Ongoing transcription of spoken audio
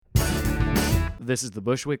This is the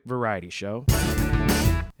Bushwick Variety Show,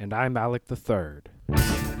 and I'm Alec III.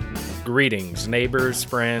 Greetings, neighbors,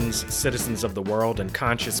 friends, citizens of the world, and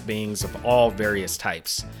conscious beings of all various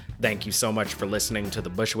types. Thank you so much for listening to the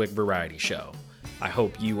Bushwick Variety Show. I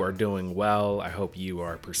hope you are doing well. I hope you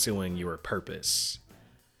are pursuing your purpose.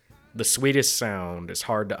 The sweetest sound is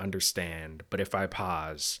hard to understand, but if I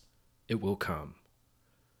pause, it will come.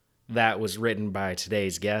 That was written by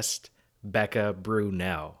today's guest, Becca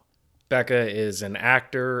Brunell. Becca is an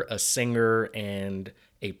actor, a singer, and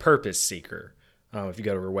a purpose seeker. If you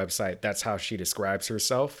go to her website, that's how she describes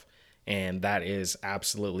herself, and that is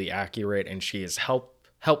absolutely accurate. And she is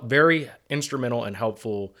very instrumental and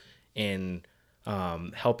helpful in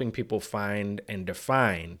helping people find and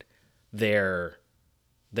define their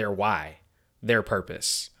why, their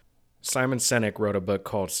purpose. Simon Sinek wrote a book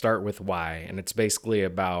called Start With Why, and it's basically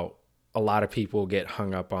about a lot of people get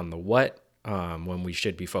hung up on the what when we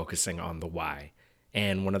should be focusing on the why.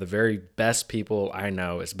 And one of the very best people I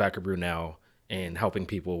know is Becca Brunell in helping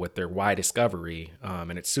people with their why discovery.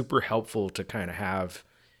 And it's super helpful to kind of have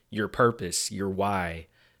your purpose, your why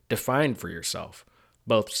defined for yourself,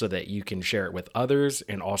 both so that you can share it with others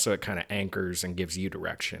and also it kind of anchors and gives you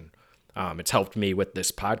direction. It's helped me with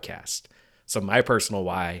this podcast. So my personal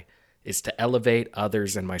why is to elevate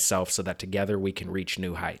others and myself so that together we can reach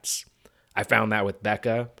new heights. I found that with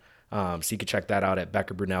Becca. So you can check that out at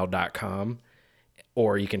beccabrunell.com,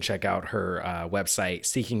 or you can check out her website,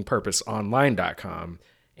 seekingpurposeonline.com.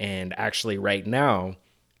 And actually right now,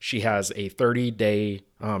 she has a 30-day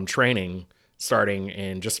training starting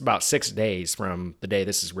in just about 6 days from the day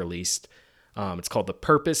this is released. It's called the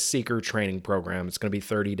Purpose Seeker Training Program. It's going to be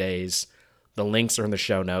 30 days. The links are in the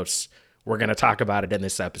show notes. We're going to talk about it in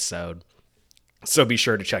this episode, so be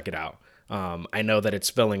sure to check it out. I know that it's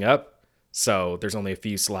filling up, so there's only a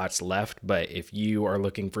few slots left, but if you are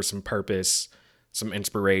looking for some purpose, some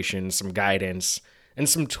inspiration, some guidance, and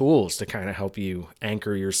some tools to kind of help you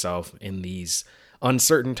anchor yourself in these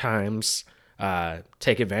uncertain times,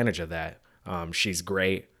 take advantage of that. She's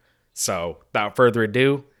great. So without further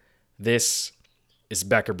ado, this is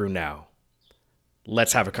Becca Brunell.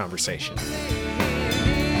 Let's have a conversation.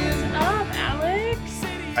 What's up, Alex?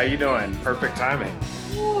 How you doing? Perfect timing.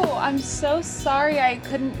 Oh, I'm so sorry I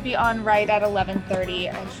couldn't be on right at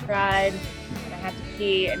 11:30. I tried, and I had to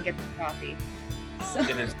pee and get some coffee. So.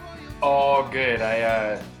 It is all good.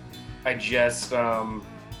 I just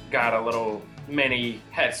got a little mini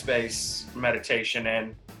headspace meditation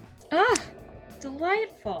in. Ah,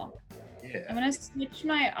 delightful. Yeah. I'm gonna switch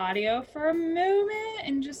my audio for a moment.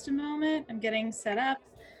 In just a moment, I'm getting set up.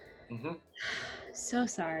 Mm-hmm. So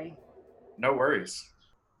sorry. No worries.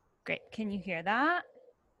 Great. Can you hear that?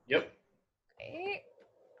 Yep. Great.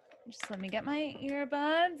 Just let me get my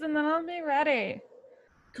earbuds and then I'll be ready.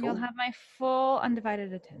 Cool. You'll have my full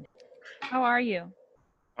undivided attention. How are you?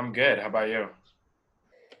 I'm good. How about you? I'm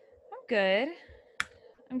good.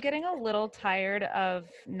 I'm getting a little tired of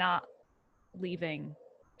not leaving.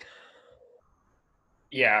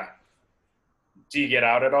 Yeah. Do you get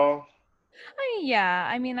out at all?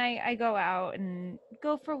 I go out and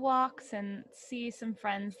go for walks and see some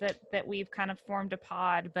friends that we've kind of formed a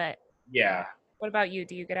pod, but Yeah. what about you?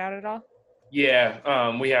 Do you get out at all?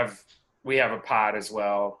 Yeah. We have a pod as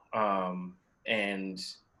well. And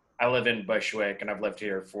I live in Bushwick and I've lived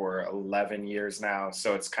here for 11 years now.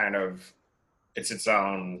 So it's its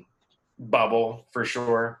own bubble for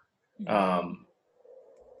sure. Mm-hmm.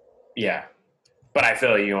 Yeah. But I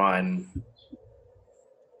feel you on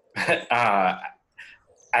I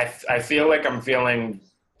feel like I'm feeling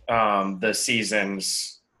the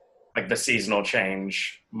seasons, like the seasonal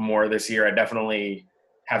change more this year. I definitely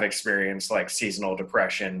have experienced like seasonal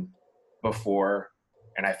depression before,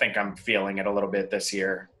 and I think I'm feeling it a little bit this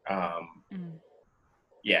year.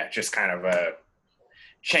 Yeah, just kind of a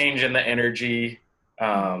change in the energy.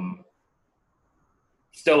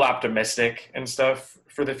 Still optimistic and stuff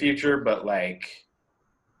for the future, but like,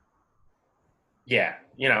 yeah,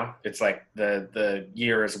 it's like the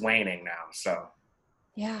year is waning now. So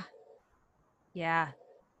Yeah.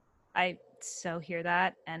 I so hear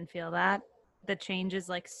that and feel that. The change is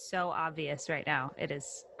like so obvious right now. It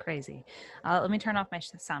is crazy. Let me turn off my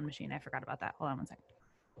sound machine. I forgot about that. Hold on one second.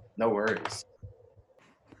 No worries.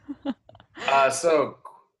 So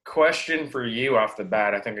question for you off the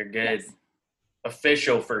bat. I think a good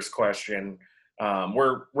official first question.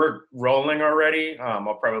 We're rolling already.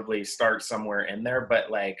 I'll probably start somewhere in there, but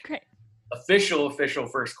like Great. official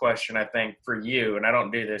first question, I think for you, and I don't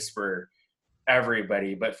do this for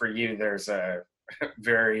everybody, but for you, there's a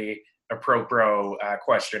very apropos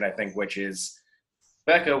question, I think, which is,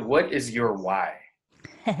 Becca, what is your why?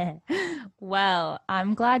 Well,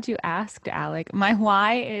 I'm glad you asked, Alec. My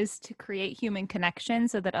why is to create human connection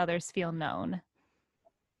so that others feel known.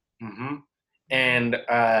 Hmm. And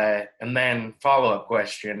then follow up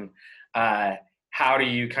question: uh, how do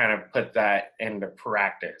you kind of put that into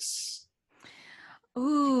practice?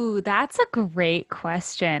 Ooh, that's a great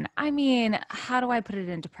question. I mean, how do I put it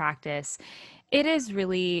into practice? It is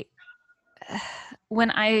really, when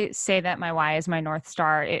I say that my why is my North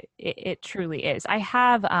Star, it truly is. I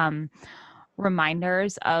have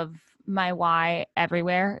reminders of my why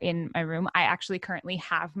everywhere in my room. I actually currently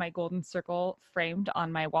have my golden circle framed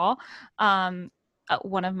on my wall.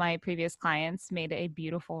 One of my previous clients made a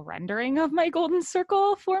beautiful rendering of my golden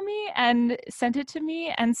circle for me and sent it to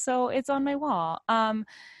me, and so it's on my wall.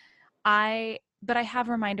 But I have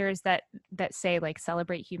reminders that say like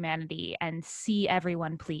celebrate humanity and see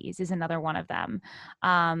everyone please is another one of them,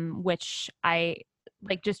 which I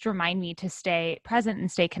like just remind me to stay present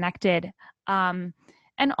and stay connected. Um,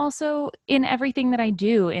 and also in everything that I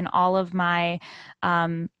do, in all of my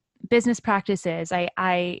um, business practices,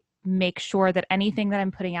 I make sure that anything that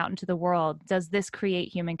I'm putting out into the world, does this create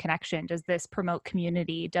human connection? Does this promote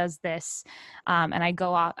community? Does this, and I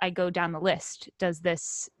go down the list. Does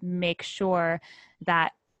this make sure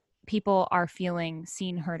that people are feeling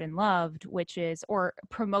seen, heard, and loved, which is, or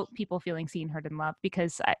promote people feeling seen, heard, and loved,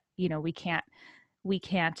 because we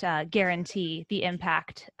can't guarantee the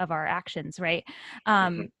impact of our actions, right? Mhm.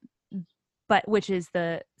 Um, but which is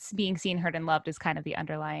the being seen, heard, and loved is kind of the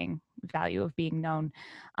underlying value of being known.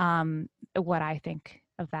 What I think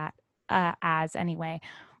of that as anyway.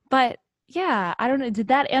 But yeah, I don't know. Did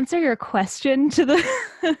that answer your question to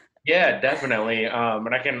the? Yeah, definitely.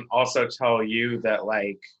 And I can also tell you that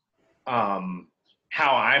um,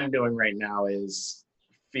 how I'm doing right now is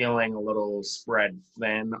feeling a little spread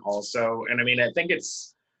thin also. And I mean, I think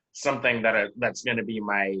it's something that's going to be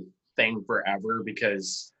my thing forever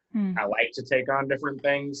because Hmm. I like to take on different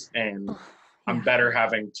things and I'm Yeah. better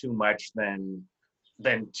having too much than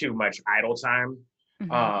too much idle time.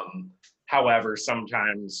 Hmm. Um, However,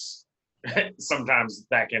 sometimes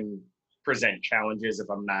that can present challenges if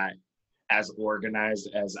I'm not as organized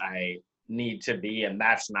as I need to be, and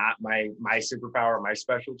that's not my superpower, my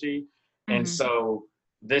specialty. And Hmm. so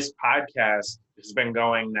this podcast has been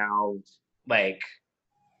going now, like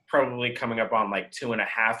probably coming up on like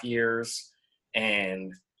 2.5 years,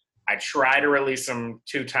 and I try to release them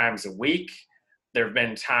 2 times a week. There have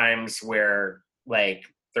been times where like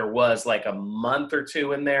there was like a month or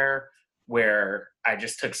two in there where I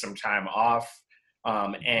just took some time off,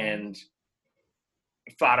 and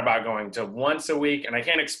thought about going to once a week, and I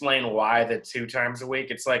can't explain why the 2 times a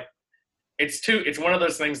week. It's like it's one of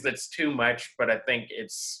those things that's too much, but I think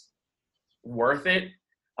it's worth it.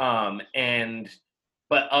 And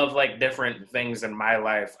but of like different things in my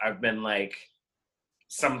life, I've been like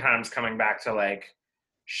sometimes coming back to like,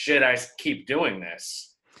 should I keep doing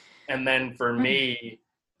this? And then for me,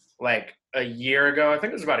 like a year ago, I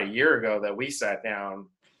think it was about a year ago that we sat down,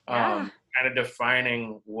 Yeah. kind of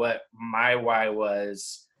defining what my why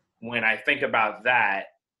was when I think about that,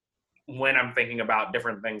 when I'm thinking about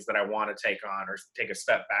different things that I want to take on or take a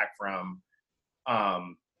step back from.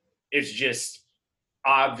 Um, it's just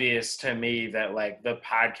obvious to me that like the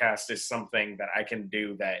podcast is something that I can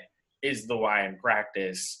do that is the why in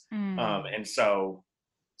practice. Mm. And so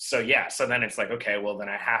yeah, so then it's like, okay, well then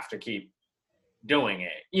I have to keep doing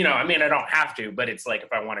it. I mean, I don't have to, but it's like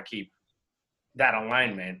if I want to keep that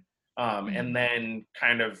alignment. And Mm. then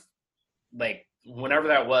kind of like whenever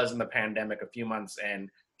that was in the pandemic, a few months in,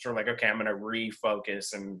 sort of like, okay, I'm going to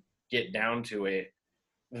refocus and get down to it.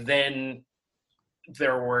 Then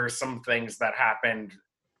there were some things that happened,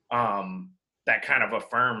 that kind of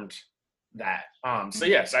affirmed that. So Mm.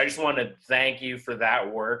 yes, I just want to thank you for that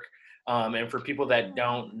work. And for people that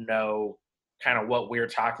don't know kind of what we're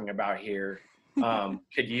talking about here,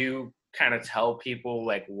 could you kind of tell people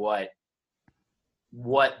like what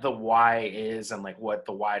the why is and like what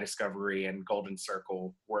the why discovery and golden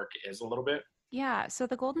circle work is a little bit? Yeah, so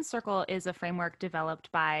the Golden Circle is a framework developed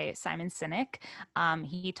by Simon Sinek.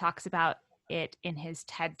 He talks about it in his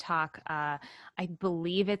TED Talk. I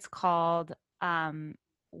believe it's called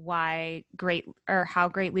 "Why Great" or "How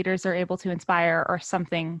Great Leaders Are Able to Inspire" or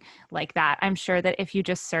something like that. I'm sure that if you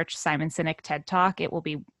just search Simon Sinek TED Talk, it will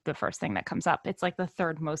be the first thing that comes up. It's like the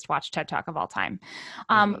third most watched TED Talk of all time.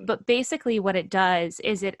 Mm-hmm. But basically, what it does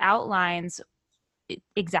is it outlines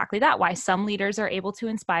exactly that, why some leaders are able to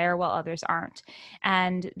inspire while others aren't.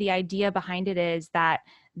 And the idea behind it is that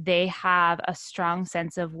they have a strong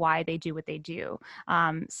sense of why they do what they do.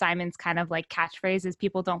 Simon's kind of like catchphrase is,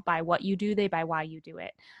 people don't buy what you do, they buy why you do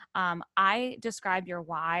it. I describe your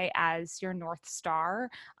why as your North Star,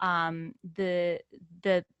 the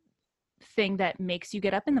thing that makes you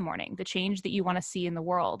get up in the morning, the change that you want to see in the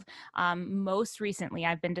world. Most recently,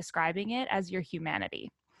 I've been describing it as your humanity.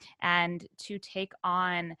 And to take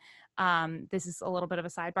on, this is a little bit of a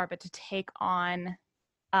sidebar, but to take on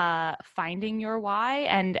finding your why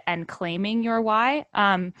and claiming your why.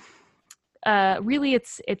 Really,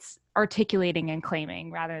 it's articulating and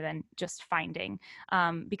claiming rather than just finding,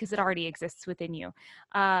 because it already exists within you.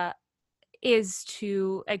 Is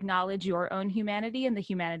to acknowledge your own humanity and the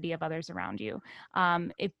humanity of others around you.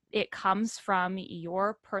 It comes from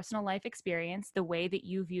your personal life experience, the way that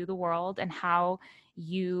you view the world, and how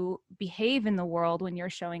you behave in the world when you're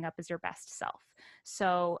showing up as your best self.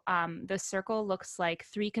 So the circle looks like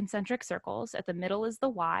 3 concentric circles. At the middle is the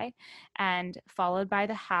why, and followed by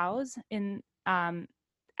the hows in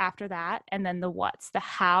after that, and then the what's. The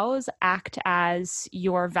hows act as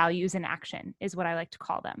your values in action, is what I like to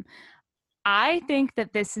call them. I think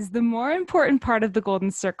that this is the more important part of the golden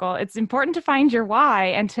circle. It's important to find your why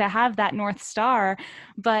and to have that North Star,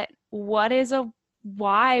 but what is a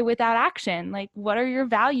why without action? Like, what are your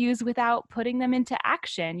values without putting them into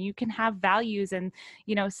action? You can have values and,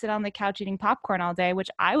 sit on the couch eating popcorn all day, which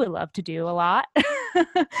I would love to do a lot.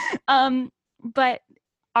 But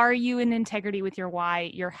are you in integrity with your why?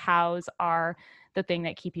 Your hows are the thing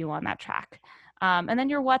that keep you on that track. And then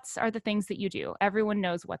your what's are the things that you do. Everyone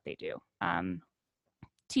knows what they do.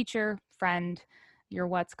 Teacher, friend. Your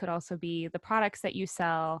what's could also be the products that you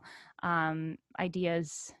sell,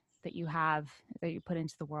 ideas that you have that you put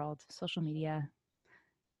into the world, social media.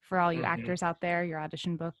 For all you actors out there, your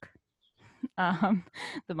audition book,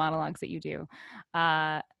 the monologues that you do.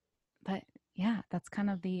 But yeah, that's kind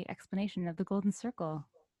of the explanation of the golden circle.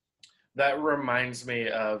 That reminds me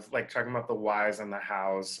of like talking about the whys and the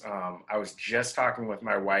hows. I was just talking with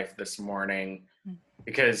my wife this morning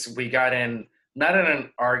because we got in, not in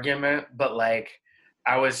an argument, but like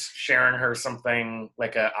I was sharing her something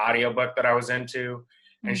like an audiobook that I was into.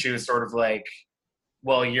 And she was sort of like,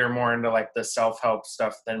 well, you're more into like the self-help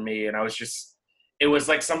stuff than me. And I was just, it was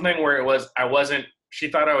like something where she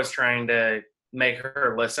thought I was trying to make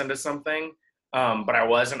her listen to something. But I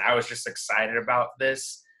wasn't. I was just excited about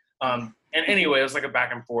this. And anyway, it was like a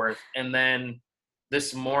back and forth. And then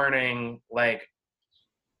this morning, like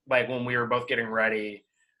when we were both getting ready,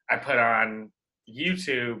 I put on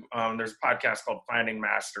YouTube. There's a podcast called Finding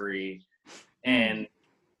Mastery, and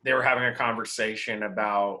they were having a conversation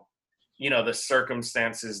about, the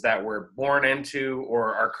circumstances that we're born into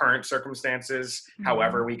or our current circumstances,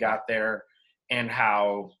 however we got there, and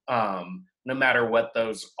how no matter what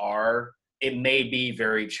those are, it may be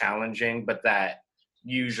very challenging, but that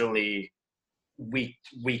usually we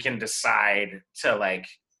can decide to like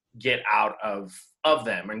get out of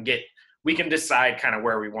them and we can decide kind of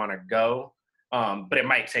where we want to go, but it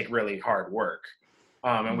might take really hard work,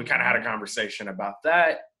 and we kind of had a conversation about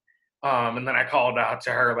that, and then I called out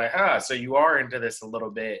to her like, so you are into this a little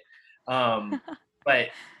bit, but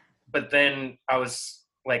then I was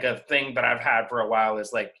like, a thing that I've had for a while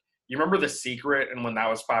is like, you remember The Secret and when that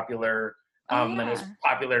was popular. Then it was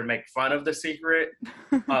popular to make fun of The Secret.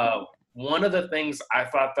 One of the things I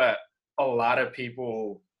thought that a lot of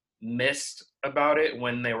people missed about it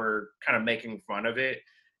when they were kind of making fun of it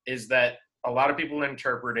is that a lot of people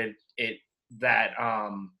interpreted it that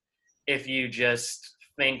if you just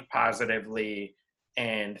think positively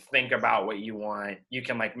and think about what you want, you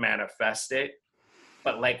can like manifest it.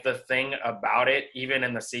 But like the thing about it, even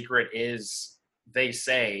in The Secret, is they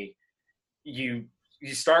say you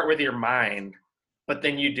start with your mind, but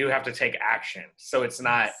then you do have to take action. So it's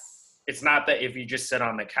not that if you just sit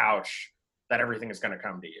on the couch that everything is going to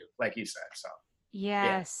come to you, like you said. So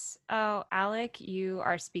yes. Yeah. Oh, Alec, you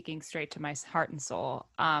are speaking straight to my heart and soul.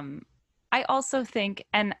 I also think,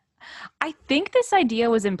 and I think this idea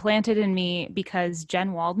was implanted in me because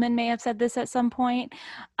Jen Waldman may have said this at some point.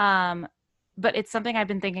 But it's something I've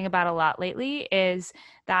been thinking about a lot lately, is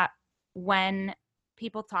that when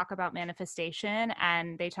people talk about manifestation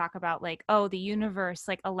and they talk about like, oh, the universe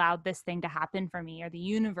like allowed this thing to happen for me, or the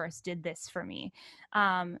universe did this for me.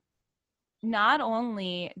 Not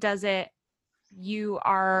only does it, you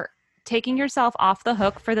are taking yourself off the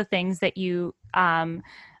hook for the things that you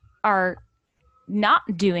are not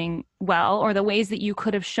doing well or the ways that you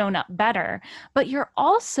could have shown up better, but you're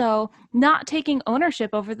also not taking ownership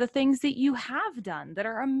over the things that you have done that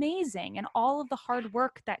are amazing and all of the hard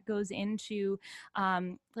work that goes into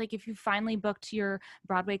like if you finally booked your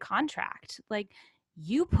Broadway contract, like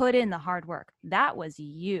you put in the hard work. That was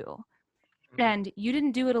you. And you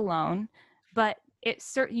didn't do it alone, but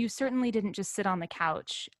you certainly didn't just sit on the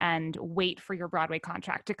couch and wait for your Broadway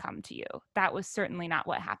contract to come to you. That was certainly not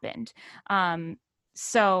what happened.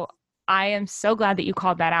 So I am so glad that you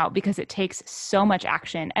called that out because it takes so much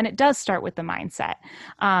action, and it does start with the mindset.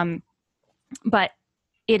 But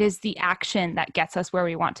it is the action that gets us where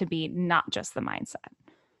we want to be, not just the mindset.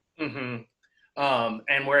 Mm-hmm.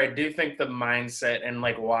 And where I do think the mindset and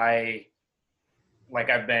like why, like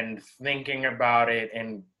I've been thinking about it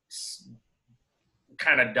and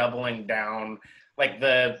kind of doubling down, like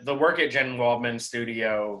the work at Jen Waldman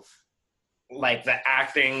Studio, like the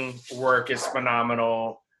acting work is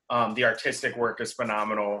phenomenal. The artistic work is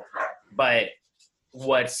phenomenal, but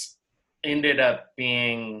what's ended up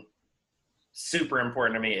being super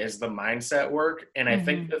important to me is the mindset work. And I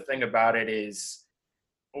think the thing about it is,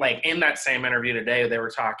 like in that same interview today, they were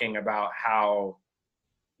talking about how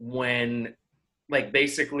when like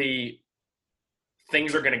basically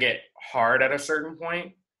things are going to get hard at a certain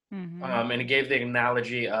point. And it gave the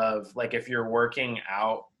analogy of like if you're working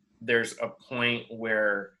out, there's a point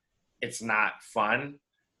where it's not fun,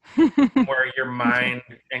 where your mind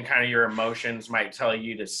and kind of your emotions might tell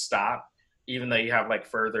you to stop, even though you have like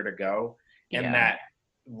further to go. And that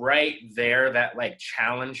right there, that like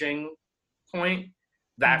challenging point,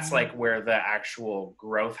 that's like where the actual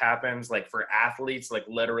growth happens. Like for athletes, like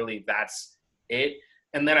literally that's it.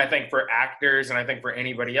 And then I think for actors and I think for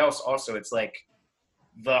anybody else also, it's like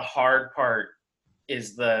the hard part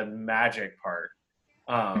is the magic part.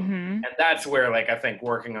 And that's where like I think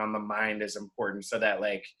working on the mind is important so that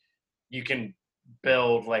like you can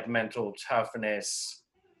build like mental toughness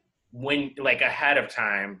when like ahead of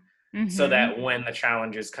time, so that when the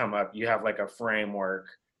challenges come up, you have like a framework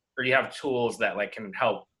or you have tools that like can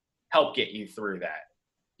help get you through that.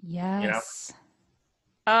 Yes.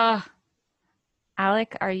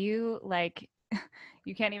 Alec, are you like,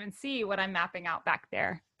 you can't even see what I'm mapping out back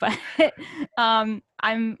there, but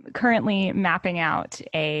I'm currently mapping out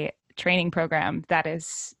a training program that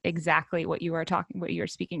is exactly what you are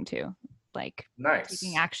speaking to, like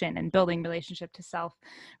taking action and building relationship to self,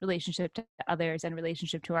 relationship to others, and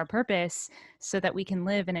relationship to our purpose so that we can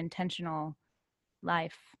live an intentional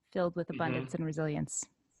life filled with abundance and resilience.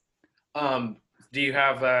 Do you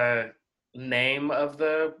have a name of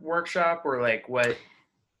the workshop or like what?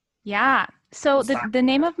 Yeah. So the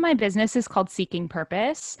name of my business is called Seeking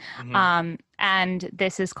Purpose. And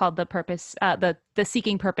this is called the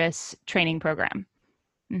Seeking Purpose training program.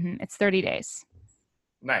 It's 30 days.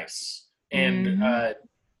 Nice. And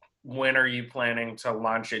when are you planning to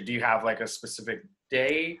launch it? Do you have like a specific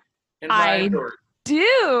day in mind? I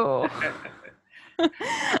do.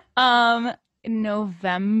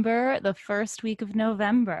 November, the first week of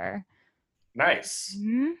November. Nice.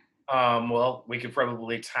 Well, we could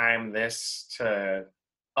probably time this to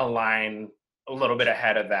align a little bit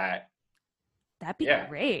ahead of that. That'd be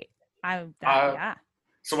great.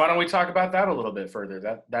 So why don't we talk about that a little bit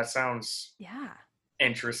further? That sounds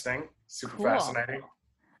interesting, super fascinating.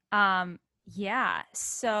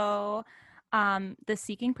 So the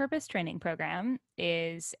Seeking Purpose training program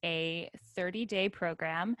is a 30-day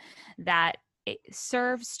program that it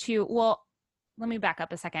serves to, well, let me back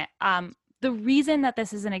up a second. The reason that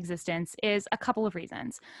this is in existence is a couple of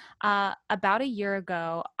reasons. About a year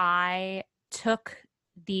ago, I took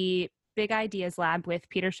the Big Ideas Lab with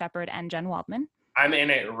Peter Shepard and Jen Waldman. I'm in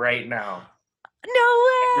it right now. No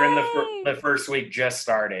way! We're in the first week just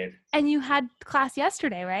started. And you had class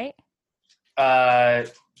yesterday, right?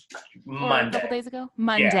 Monday. Or a couple days ago?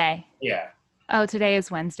 Monday. Yeah. Oh, today is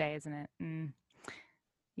Wednesday, isn't it?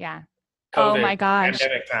 Yeah. COVID, oh my gosh.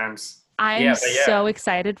 Pandemic times. I'm so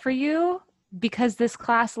excited for you because this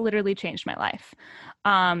class literally changed my life.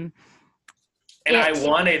 And I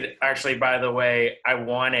wanted, actually, by the way, I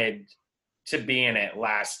wanted to be in it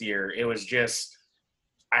last year. It was just,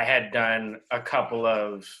 I had done a couple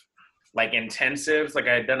of like intensives, like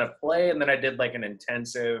I had done a play and then I did like an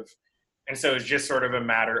intensive. And so it was just sort of a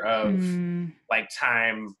matter of like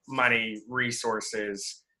time, money,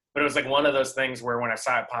 resources. But it was like one of those things where when I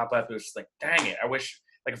saw it pop up, it was just like, dang it. I wish,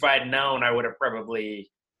 like if I had known, I would have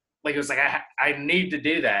probably, like it was like, I need to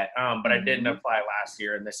do that. But I didn't apply last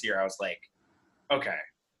year. And this year I was like, okay,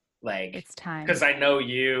 like it's time. Because I know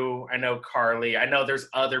you, I know Carly, I know there's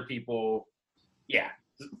other people. Yeah.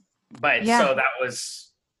 But so that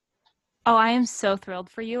was Oh, I am so thrilled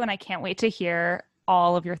for you, and I can't wait to hear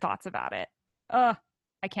all of your thoughts about it. Oh,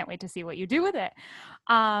 I can't wait to see what you do with it.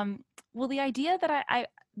 Um, well, the idea that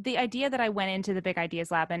I went into the Big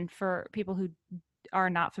Ideas Lab, and for people who are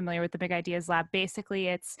not familiar with the Big Ideas Lab, basically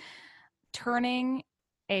it's turning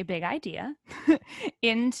a big idea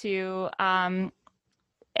into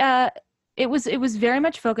uh it was very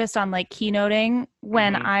much focused on like keynoting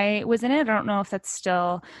when Mm-hmm. I was in it. I don't know if that's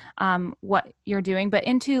still what you're doing, but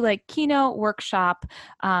into like keynote workshop,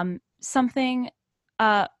 something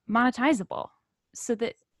monetizable so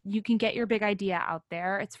that you can get your big idea out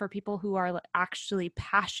there. It's for people who are actually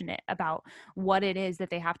passionate about what it is that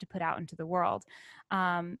they have to put out into the world.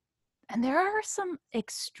 And there are some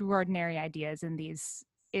extraordinary ideas in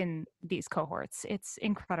these cohorts. It's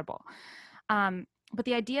incredible. But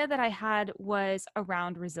the idea that I had was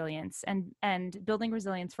around resilience and building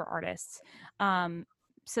resilience for artists,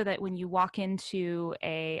 so that when you walk into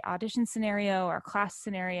a audition scenario or a class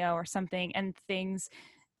scenario or something, and things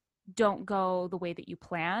don't go the way that you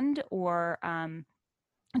planned, or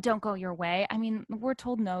don't go your way. I mean, we're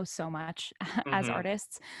told no so much as Mm-hmm.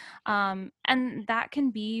 artists, and that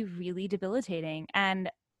can be really debilitating. And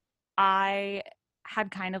I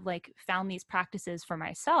had kind of like found these practices for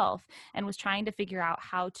myself and was trying to figure out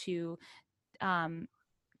how to um,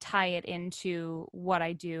 tie it into what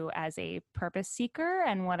I do as a purpose seeker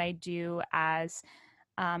and what I do as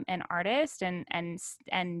an artist,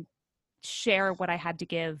 and share what I had to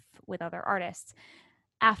give with other artists.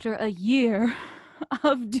 After a year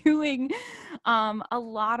of doing a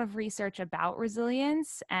lot of research about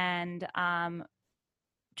resilience and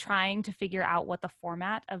trying to figure out what the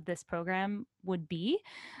format of this program would be,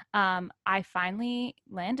 I finally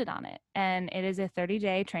landed on it. And it is a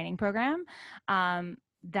 30-day training program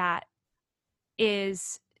that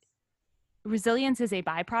is resilience is a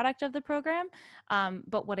byproduct of the program,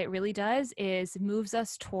 but what it really does is moves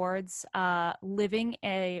us towards living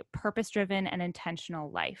a purpose-driven and intentional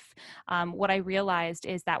life. What I realized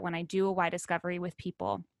is that when I do a why discovery with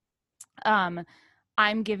people, um,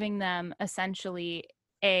 I'm giving them essentially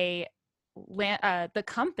a the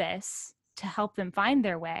compass to help them find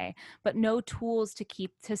their way, but no tools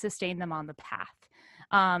to sustain them on the path.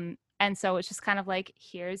 And so it's just kind of like,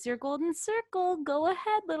 here's your golden circle, go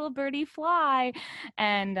ahead, little birdie, fly,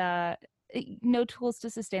 and no tools to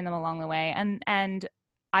sustain them along the way. And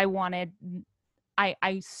I wanted,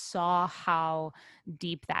 I saw how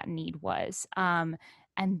deep that need was. And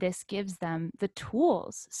this gives them the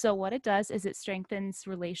tools. So what it does is it strengthens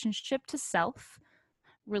relationship to self,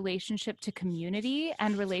 relationship to community,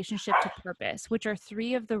 and relationship to purpose, which are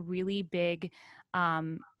three of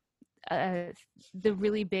um, uh, the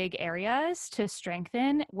really big areas to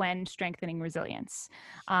strengthen when strengthening resilience.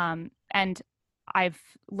 And I've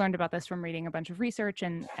learned about this from reading a bunch of research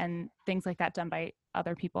and things like that done by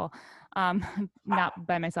other people, not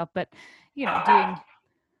by myself, but doing.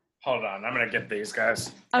 Hold on, I'm gonna get these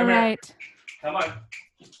guys. All Come here. right. Come on.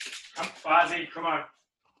 Come, Fozzie. Come on.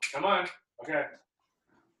 Come on. Okay.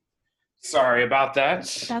 Sorry about that.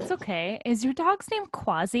 That's okay. Is your dog's name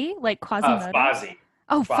Quasi? Like Quasimodo? Fozzie.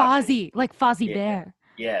 Oh, Fozzie. Fozzie, like Fozzie Yeah. Bear.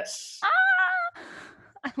 Yes. Ah!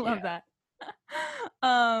 I love Yeah. that.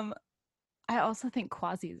 Um, I also think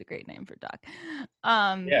Quasi is a great name for dog.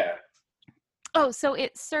 Yeah. Oh, so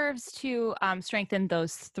it serves to strengthen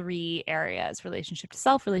those three areas: relationship to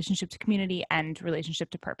self, relationship to community, and relationship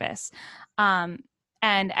to purpose.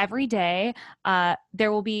 And every day,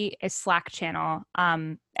 there will be a Slack channel,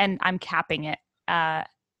 and I'm capping it at,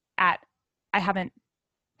 I haven't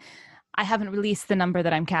released the number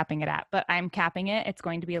that I'm capping it at, but I'm capping it. It's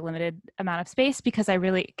going to be a limited amount of space because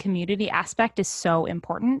community aspect is so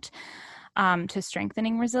important to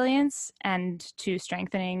strengthening resilience and to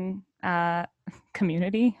strengthening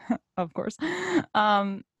community, of course.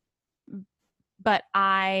 But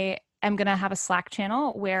I am going to have a Slack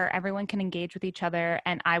channel where everyone can engage with each other,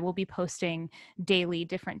 and I will be posting daily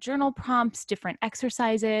different journal prompts, different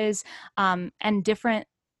exercises, and different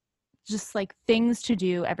just like things to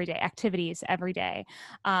do every day, activities every day.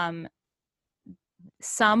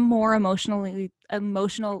 Some more emotional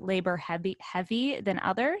labor heavy than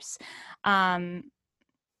others.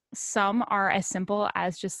 Some are as simple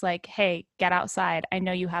as just like, hey, get outside. I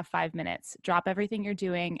know you have 5 minutes. Drop everything you're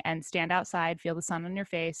doing and stand outside, feel the sun on your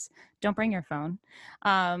face. Don't bring your phone.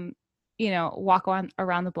 Walk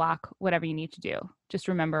around the block, whatever you need to do. Just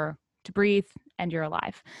remember to breathe and you're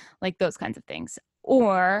alive. Like those kinds of things.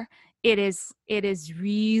 Or it is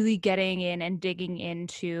really getting in and digging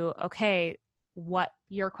into, okay, what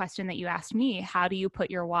your question that you asked me, how do you put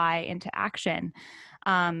your why into action?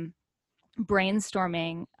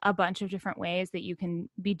 brainstorming a bunch of different ways that you can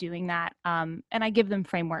be doing that. And I give them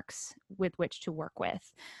frameworks with which to work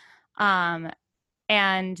with.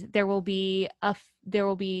 And there will be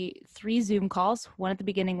 3 Zoom calls, one at the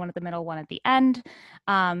beginning, one at the middle, one at the end,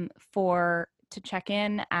 to check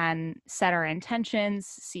in and set our intentions,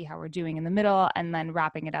 see how we're doing in the middle, and then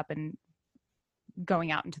wrapping it up and going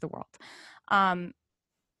out into the world.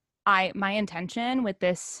 My intention with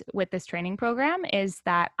this training program is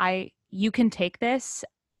that you can take this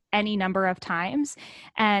any number of times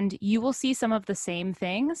and you will see some of the same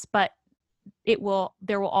things, but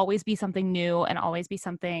there will always be something new, and always be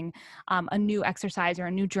something, a new exercise or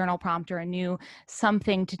a new journal prompt or a new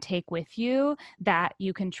something to take with you that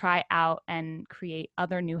you can try out and create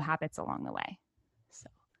other new habits along the way. So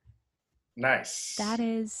Nice. that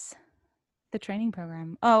is the training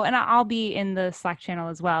program. Oh, and I'll be in the Slack channel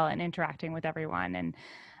as well and interacting with everyone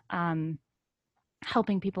and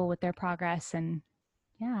helping people with their progress. And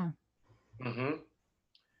yeah. Mm-hmm.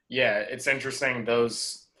 Yeah, it's interesting.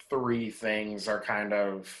 Those 3 things are kind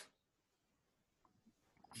of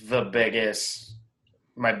my biggest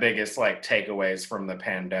like takeaways from the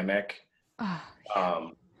pandemic. Oh, yeah.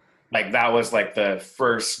 Like that was like the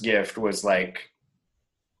first gift was like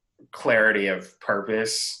clarity of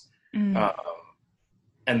purpose. Um,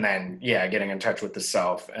 and then, yeah, getting in touch with the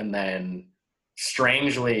self. And then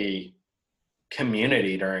strangely,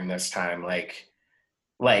 community during this time. Like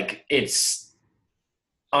it's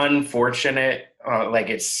unfortunate. Like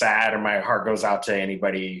it's sad, and my heart goes out to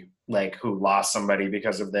anybody like who lost somebody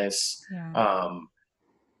because of this. Yeah.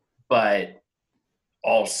 But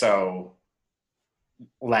also,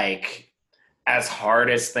 like, as hard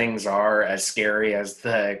as things are, as scary as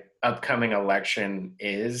the upcoming election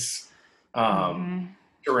is, to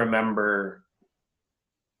remember,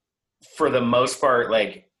 for the most part,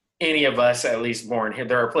 like any of us, at least born here,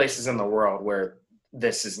 there are places in the world where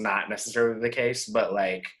this is not necessarily the case, but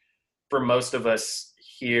like for most of us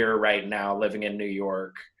here right now, living in New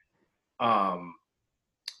York,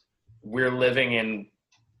 we're living in,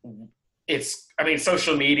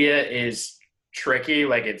 social media is tricky.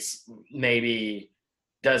 Like it's maybe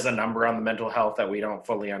does a number on the mental health that we don't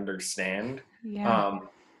fully understand. Yeah.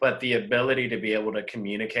 But the ability to be able to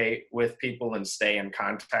communicate with people and stay in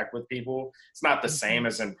contact with people, it's not the same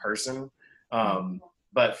as in person.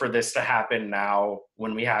 But for this to happen now,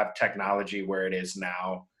 when we have technology where it is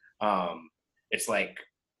now, it's like,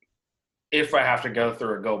 if I have to go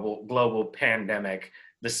through a global pandemic,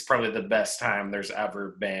 this is probably the best time there's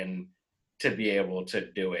ever been to be able to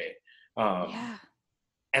do it. Yeah.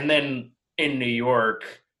 And then in New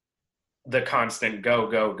York, the constant go,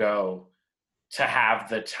 go, go, to have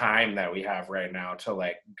the time that we have right now to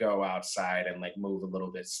like go outside and like move a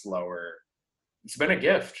little bit slower. It's been a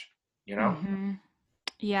gift, you know? Mm-hmm.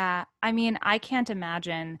 Yeah. I mean, I can't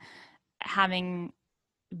imagine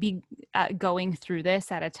going through this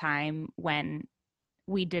at a time when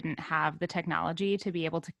we didn't have the technology to be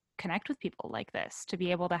able to connect with people like this, to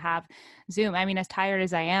be able to have Zoom. I mean, as tired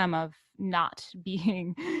as I am of not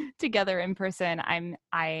being together in person,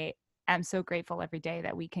 I am so grateful every day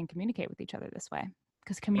that we can communicate with each other this way,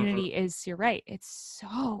 because community is, you're right, it's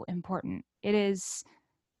so important. It is.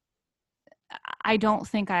 I don't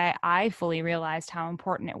think I fully realized how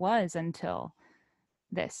important it was until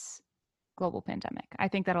this global pandemic. I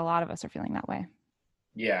think that a lot of us are feeling that way.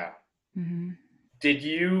 Yeah. Mm-hmm.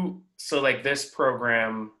 So like this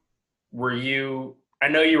program, I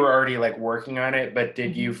know you were already like working on it, but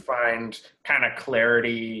did you find kind of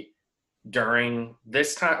clarity during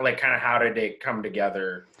this time? Like kind of how did it come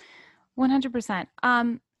together? 100%.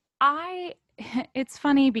 It's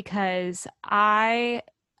funny because I,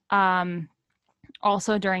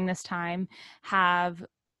 also during this time have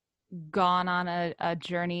gone on a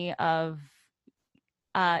journey of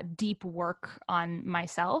deep work on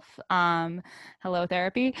myself. Hello,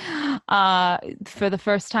 therapy. For the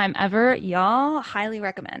first time ever, y'all, highly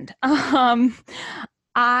recommend. And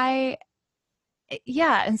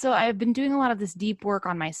so I've been doing a lot of this deep work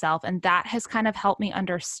on myself, and that has kind of helped me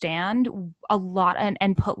understand a lot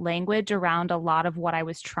and put language around a lot of what I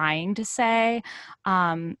was trying to say.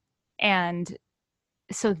 And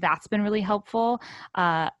so that's been really helpful.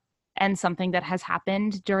 And something that has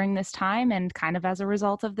happened during this time and kind of as a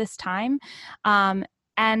result of this time.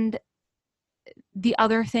 And the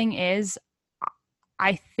other thing is,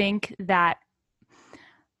 I think that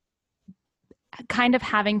kind of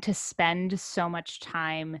having to spend so much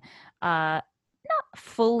time, not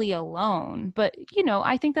fully alone, but,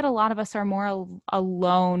 I think that a lot of us are more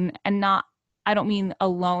alone, and I don't mean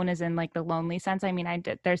alone as in like the lonely sense. I mean,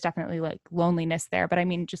 there's definitely like loneliness there, but I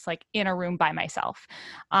mean just like in a room by myself.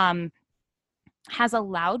 has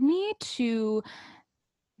allowed me to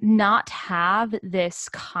not have this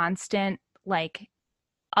constant, like,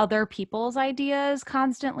 other people's ideas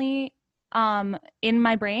constantly in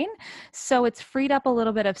my brain. So it's freed up a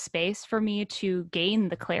little bit of space for me to gain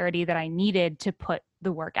the clarity that I needed to put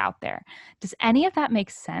the work out there. Does any of that make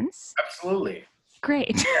sense? Absolutely.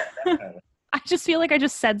 Great. Yeah, definitely. I just feel like I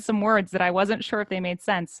just said some words that I wasn't sure if they made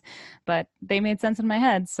sense, but they made sense in my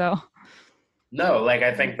head. So, No, like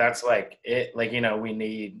I think that's like it, like, we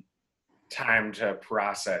need time to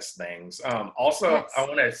process things. Also, I yes.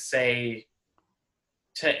 want to say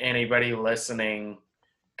to anybody listening,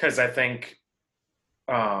 because I think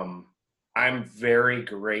um, I'm very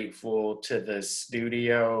grateful to the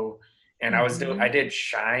studio. And I Mm-hmm. did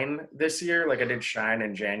Shine this year, like I did Shine in Oh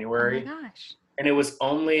my January, gosh. and it was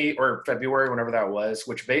only, or February, whenever that was,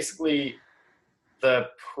 which basically the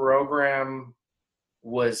program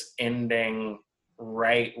was ending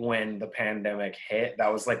right when the pandemic hit.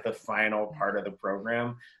 That was like the final Yeah. part of the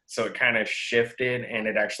program. So it kind of shifted and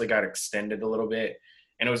it actually got extended a little bit.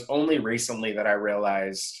 And it was only recently that I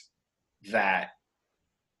realized that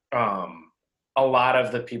um, a lot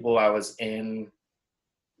of the people I was in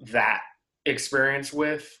that experience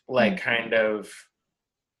with, like, Mm. kind of,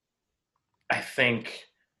 I think,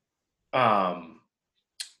 um,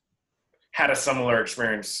 had a similar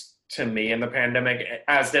experience to me in the pandemic,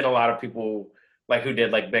 as did a lot of people like who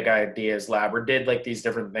did like Big Ideas Lab or did like these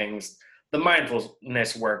different things, the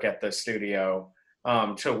mindfulness work at the studio,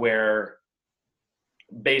 to where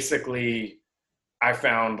basically I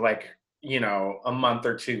found like, a month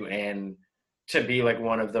or two in to be like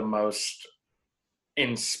one of the most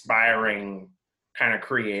inspiring kind of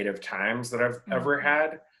creative times that I've Mm. ever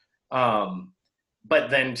had. But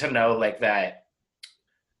then to know like that,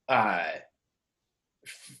 uh,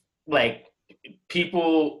 like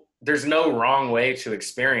people, there's no wrong way to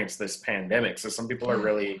experience this pandemic. So some people are Yeah.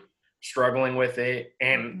 really struggling with it.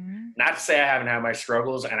 And Mm-hmm. not to say I haven't had my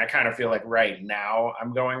struggles, and I kind of feel like right now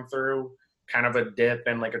I'm going through kind of a dip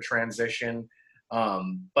and like a transition.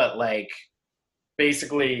 But like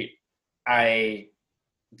basically, I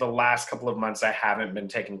the last couple of months I haven't been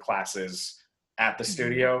taking classes at the Mm-hmm.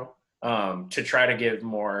 studio, to try to give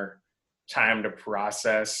more time to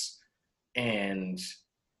process and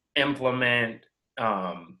implement.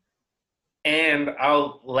 um and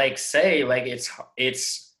I'll like say like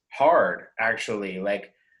it's hard actually,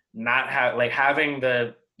 like not have like having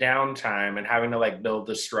the downtime and having to like build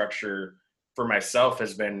the structure for myself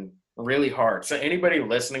has been really hard. So anybody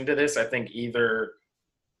listening to this, I think either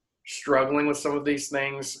struggling with some of these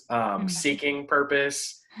things, seeking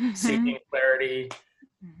purpose, Mm-hmm. seeking clarity,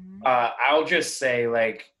 Mm-hmm. I'll just say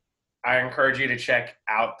like I encourage you to check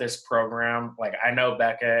out this program. Like I know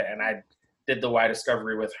Becca and I did the Why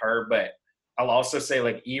Discovery with her, but I'll also say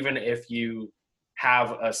like even if you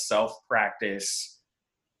have a self practice,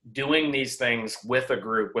 doing these things with a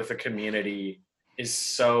group, with a community is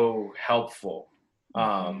so helpful.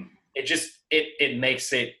 Mm-hmm. It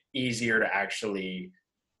makes it easier to actually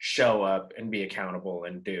show up and be accountable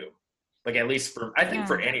and do. Like at least for I think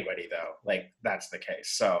for Yeah. anybody though, like that's the case.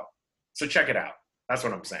 So check it out. That's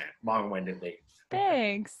what I'm saying. Long windedly.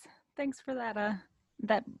 Thanks. Thanks for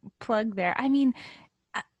that plug there. I mean,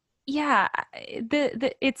 uh, yeah,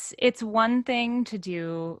 it's one thing to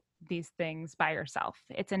do these things by yourself.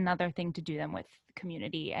 It's another thing to do them with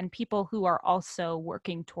community and people who are also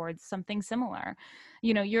working towards something similar.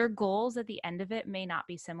 You know, your goals at the end of it may not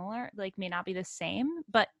be similar, like may not be the same,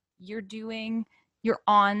 but you're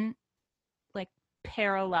on, like,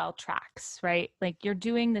 parallel tracks, right? Like you're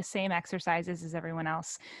doing the same exercises as everyone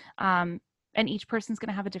else. Um, and each person's going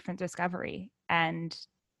to have a different discovery. And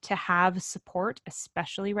to have support,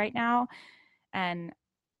 especially right now, and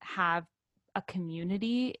have a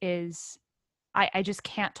community is, I just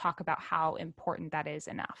can't talk about how important that is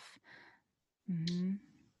enough. Mm-hmm.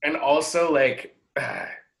 And also like I'm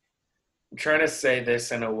trying to say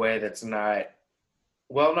this in a way that's not,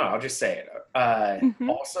 well, no, I'll just say it. Mm-hmm.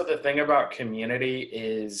 Also the thing about community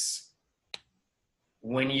is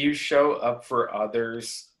when you show up for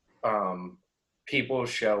others, people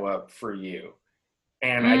show up for you.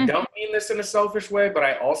 And I Mm-hmm. don't mean this in a selfish way, but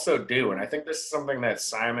I also do. And I think this is something that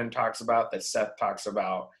Simon talks about, that Seth talks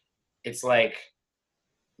about. It's like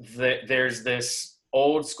there's this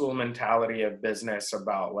old school mentality of business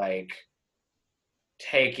about like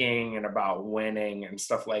taking and about winning and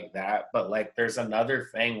stuff like that. But like there's another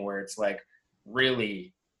thing where it's like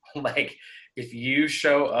really like if you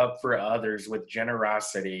show up for others with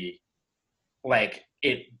generosity, like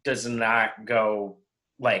it does not go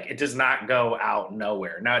out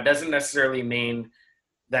nowhere. Now it doesn't necessarily mean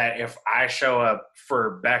that if I show up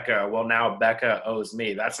for Becca, well, now Becca owes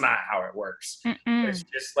me. That's not how it works. It's Mm-mm.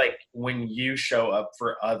 just like when you show up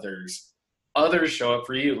for others, others show up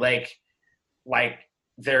for you. Like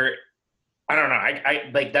they're, I don't know. I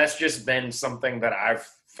like that's just been something that I've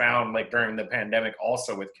found like during the pandemic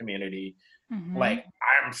also with community. Mm-hmm. Like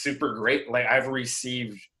I'm super great. Like I've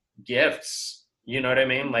received gifts, you know what I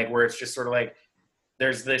mean? Like where it's just sort of like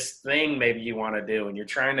there's this thing maybe you want to do and you're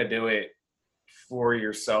trying to do it for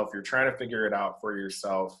yourself. You're trying to figure it out for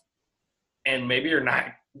yourself. And maybe you're not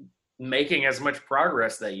making as much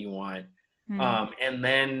progress that you want. Mm. And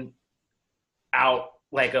then out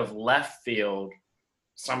like of left field,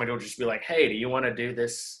 somebody will just be like, hey, do you want to do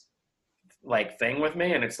this like thing with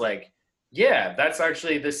me? And it's like, yeah, that's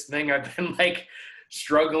actually this thing I've been like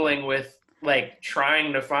struggling with, like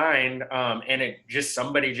trying to find. And it just,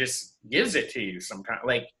 somebody just gives it to you some kind,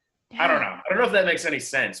 like, I don't know. Yeah. I don't know if that makes any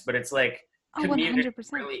sense, but it's like Oh, community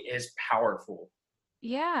 100%. really is powerful.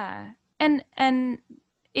 Yeah. And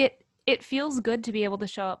it feels good to be able to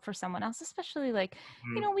show up for someone else, especially like,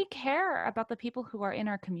 Mhm. we care about the people who are in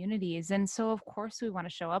our communities. And so of course we want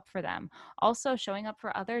to show up for them. Also, showing up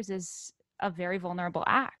for others is a very vulnerable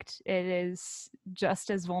act. It is just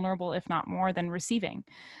as vulnerable, if not more, than receiving.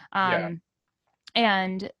 Yeah. Um,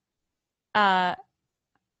 and uh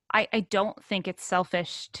I don't think it's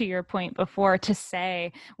selfish, to your point before, to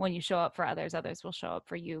say when you show up for others, others will show up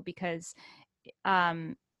for you, because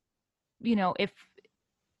um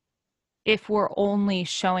if we're only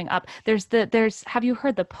showing up, there's have you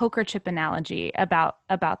heard the poker chip analogy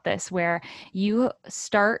about this, where you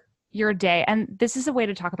start your day, and this is a way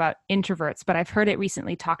to talk about introverts, but I've heard it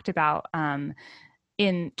recently talked about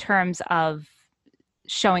in terms of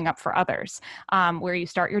showing up for others, where you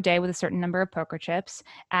start your day with a certain number of poker chips.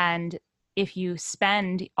 And if you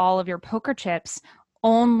spend all of your poker chips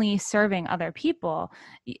only serving other people,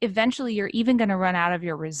 eventually you're even going to run out of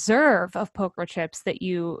your reserve of poker chips that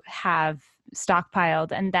you have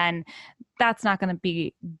stockpiled. And then that's not going to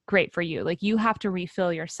be great for you. Like, you have to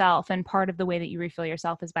refill yourself. And part of the way that you refill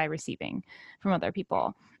yourself is by receiving from other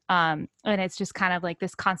people. And it's just kind of like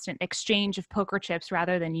this constant exchange of poker chips,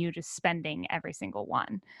 rather than you just spending every single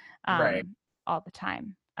one Right. all the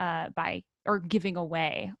time, by or giving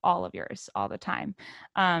away all of yours all the time.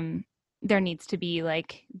 Um, there needs to be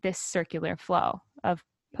like this circular flow of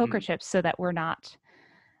poker Mhm. chips, so that we're not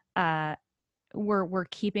uh, we're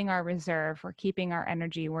keeping our reserve, we're keeping our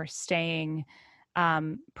energy, we're staying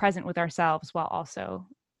present with ourselves, while also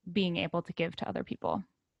being able to give to other people.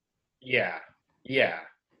 Yeah. Yeah.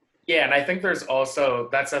 Yeah. And I think there's also,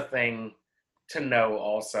 that's a thing to know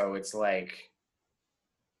also. It's like,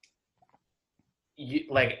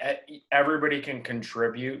 everybody can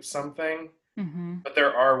contribute something, Mm-hmm. but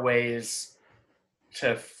there are ways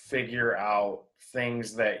to figure out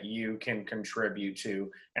things that you can contribute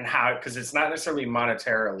to and how, because it's not necessarily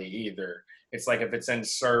monetarily either. It's like if it's in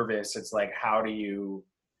service, it's like how do you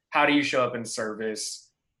show up in service?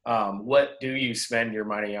 What do you spend your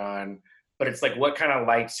money on? But it's like what kind of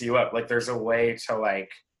lights you up? Like there's a way to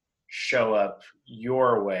like show up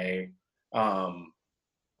your way. Um,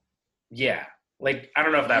 yeah, like I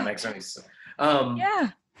don't know if that Yeah. makes any sense. Um, Yeah.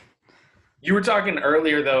 you were talking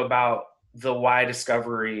earlier though about the why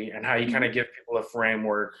discovery and how you kind Mm-hmm. of give people a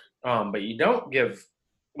framework, but you don't give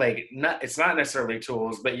like not it's not necessarily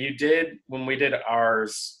tools, but you did when we did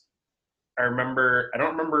ours. I don't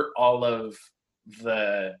remember all of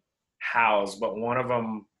the hows, but one of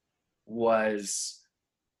them was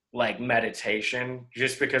like meditation,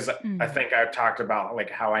 just because I think I've talked about like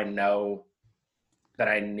how I know that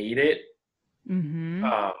I need it. Mm-hmm.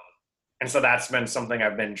 Um, and so that's been something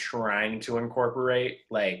I've been trying to incorporate,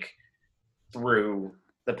 like through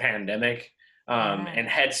the pandemic. And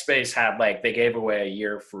Yes. Headspace had like they gave away a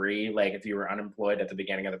year free, like if you were unemployed at the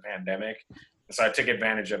beginning of the pandemic. So I took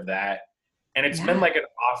advantage of that. And it's been Yeah. like an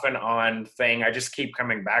off and on thing. I just keep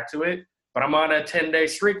coming back to it. But I'm on a 10-day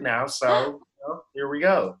streak now, so here we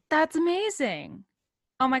go. That's amazing.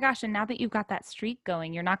 Oh my gosh. And now that you've got that streak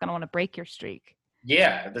going, you're not going to want to break your streak.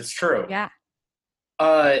 Yeah, that's true. Yeah.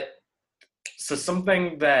 Uh, so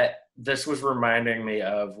something that this was reminding me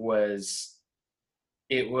of was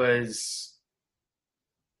it was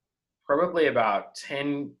probably about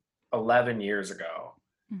 10, 11 years ago.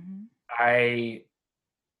 Mm-hmm. I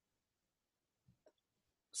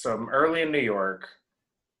so I'm early in New York.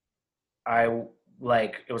 I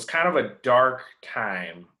like it was kind of a dark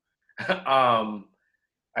time. um,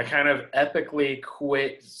 I kind of epically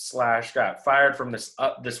quit slash got fired from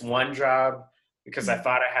this one job because I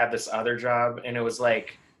thought I had this other job, and it was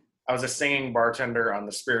like I was a singing bartender on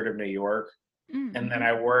the Spirit of New York, and then Mm-hmm.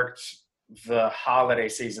 I worked the holiday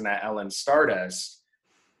season at Ellen Stardust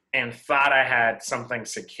and thought I had something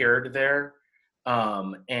secured there.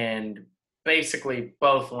 And basically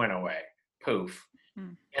both went away. Poof.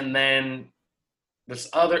 Mm. And then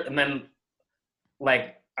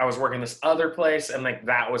like I was working this other place and like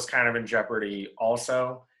that was kind of in jeopardy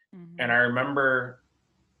also. Mm-hmm. And I remember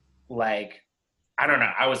like, I don't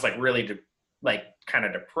know, I was like really like kind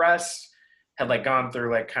of depressed, had like gone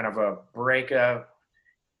through like kind of a breakup.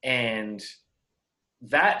 And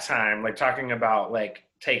that time, like talking about like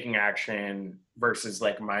taking action versus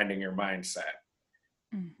like minding your mindset.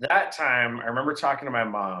 That time, I remember talking to my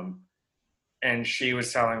mom and she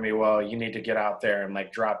was telling me, well, you need to get out there and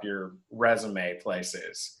like drop your resume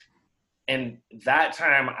places. And that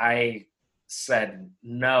time I said,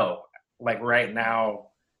 no, like right now,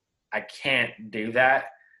 I can't do that.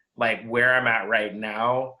 Like where I'm at right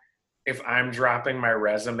now, if I'm dropping my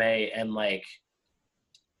resume and like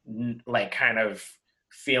kind of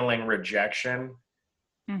feeling rejection,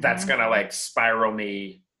 that's gonna like spiral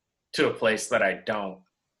me to a place that I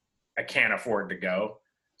can't afford to go.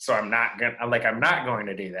 So I'm not going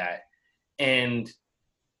to do that. And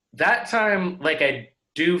that time, like I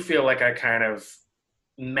do feel like I kind of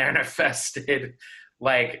manifested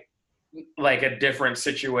like a different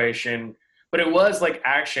situation, but it was like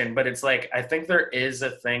action. But it's like, I think there is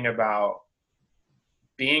a thing about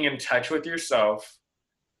being in touch with yourself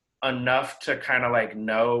enough to kind of like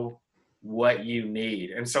know what you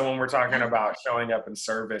need. And so when we're talking about showing up in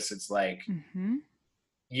service, it's like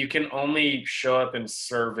you can only show up in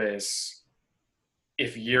service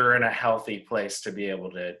if you're in a healthy place to be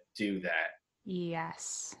able to do that.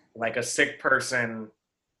 Yes. Like a sick,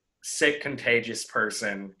 contagious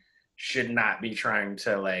person should not be trying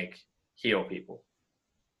to like heal people.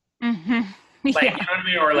 Like, you know what I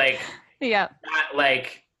mean? Or like, yeah. Not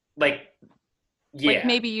like, yeah. Like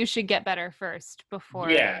maybe you should get better first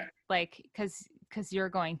before, like, because you're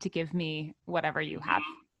going to give me whatever you have.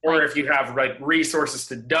 Or like, if you have like resources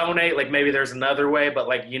to donate, like maybe there's another way, but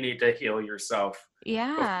like you need to heal yourself.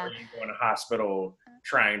 Yeah. Before you go in a hospital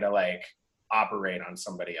trying to like operate on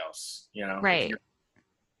somebody else, you know? Right.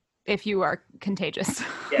 If you are contagious.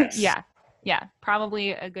 Yes. Yeah.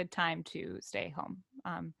 Probably a good time to stay home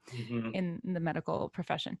in the medical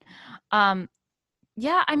profession.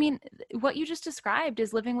 Yeah, I mean, what you just described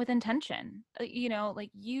is living with intention. You know, like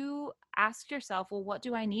you ask yourself, well, what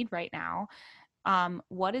do I need right now?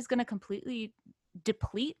 What is going to completely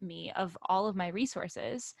deplete me of all of my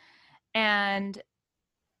resources? And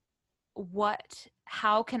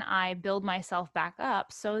how can I build myself back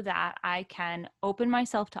up so that I can open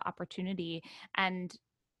myself to opportunity and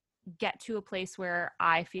get to a place where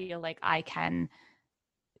I feel like I can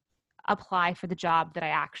apply for the job that I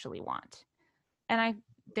actually want? And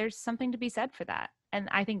there's something to be said for that. And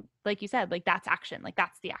I think, like you said, like that's action, like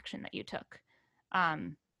that's the action that you took.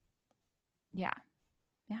 Yeah.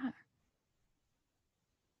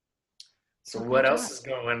 So what else is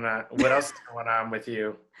going on? What else is going on with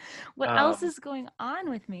you? What else is going on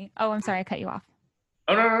with me? Oh, I'm sorry, I cut you off.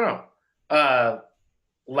 Oh, no.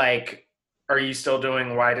 Like, are you still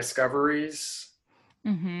doing Y Discoveries?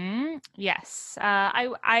 Yes.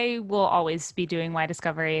 I will always be doing Y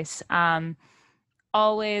Discoveries.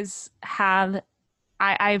 Always have.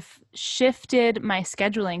 I've shifted my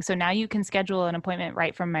scheduling. So now you can schedule an appointment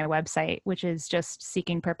right from my website, which is just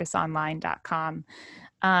seekingpurposeonline.com.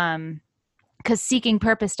 Because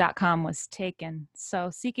seekingpurpose.com was taken. So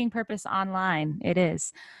Seeking Purpose Online it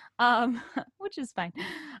is, which is fine.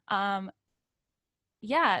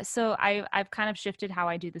 Yeah, so I've kind of shifted how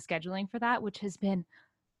I do the scheduling for that, which has been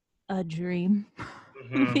a dream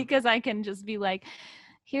because I can just be like,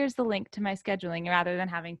 here's the link to my scheduling rather than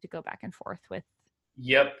having to go back and forth with,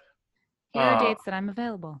 yep, here are dates that I'm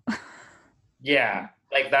available. Yeah,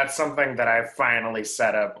 like that's something that I finally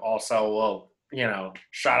set up also. Well, you know,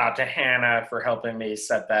 shout out to Hannah for helping me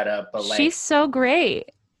set that up. But like, she's so great.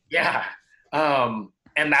 Yeah. And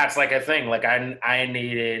that's like a thing. Like I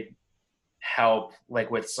needed help like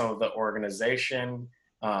with some of the organization.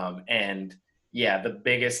 And yeah, the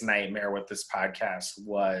biggest nightmare with this podcast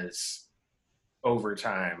was over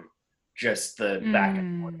time, just the back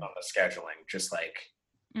and forth on the scheduling, just like,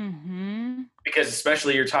 because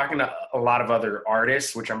especially you're talking to a lot of other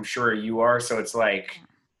artists, which I'm sure you are. So it's like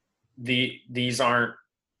these aren't,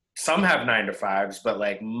 some have 9 to 5s, but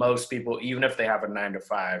like most people, even if they have a 9 to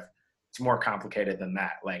 5, it's more complicated than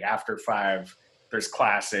that. Like after 5, there's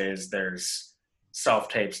classes, there's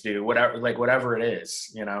self-tapes due, whatever it is,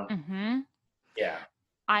 you know? Mm-hmm. Yeah.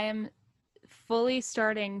 I am fully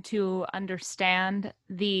starting to understand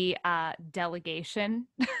the delegation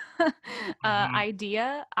Mhm.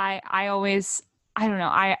 idea. I always, I don't know,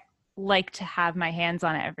 I like to have my hands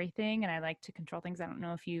on everything and I like to control things. I don't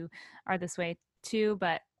know if you are this way too,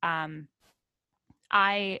 but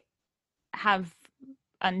I have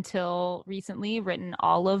until recently written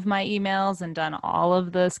all of my emails and done all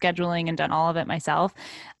of the scheduling and done all of it myself.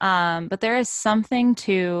 But there is something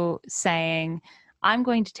to saying, I'm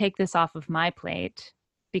going to take this off of my plate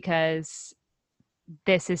because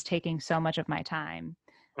this is taking so much of my time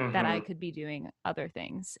that I Mhm. could be doing other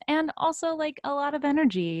things. And also, like, a lot of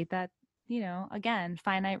energy that, again,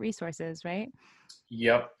 finite resources, right?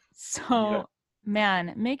 Yep. Yep. So,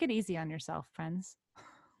 man, make it easy on yourself, friends.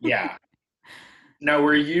 Yeah. Now,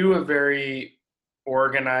 were you a very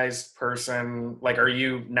organized person? Like, are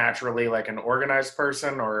you naturally like an organized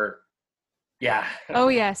person or yeah. Oh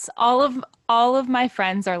yes, all of my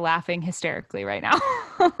friends are laughing hysterically right now.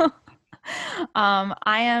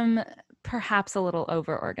 I am perhaps a little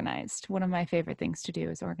over organized. One of my favorite things to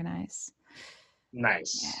do is organize.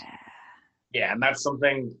 Nice. Yeah. Yeah, and that's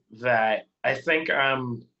something that I think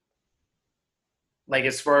like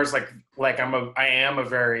as far as like I am a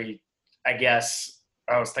very I guess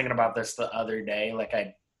I was thinking about this the other day. Like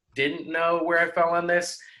I didn't know where I fell on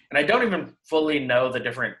this, and I don't even fully know the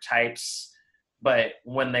different types, but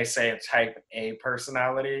when they say a type A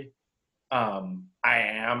personality, I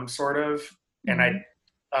am sort of, and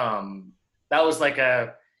Hmm. um that was like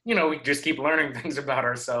a we just keep learning things about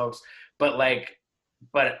ourselves, but like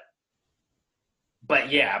but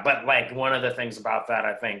yeah, but like one of the things about that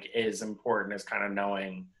I think is important is kind of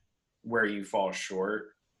knowing where you fall short.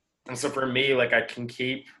 And so for me, like I can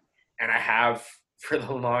keep, and I have for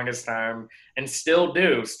the longest time, and still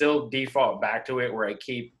default back to it where I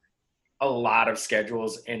keep a lot of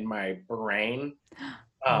schedules in my brain,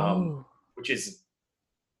 um, Oh. which is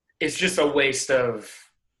it's just a waste of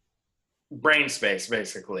brain space,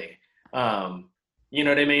 basically. Um, you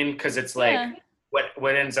know what I mean? Because it's like Yeah.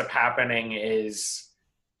 what ends up happening is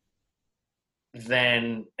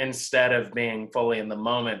then instead of being fully in the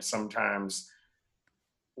moment, sometimes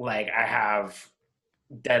like I have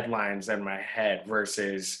deadlines in my head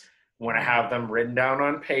versus when I Oh. have them written down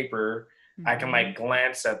on paper, I can Hmm. like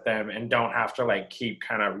glance at them and don't have to like keep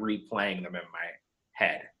kind of replaying them in my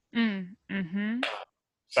head. Mm-hmm.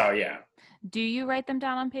 So yeah, Do you write them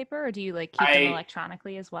down on paper or do you like keep them I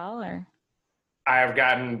electronically as well or? I've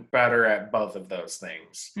gotten better at both of those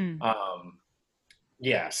things. Mm.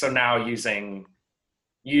 Yeah, so now using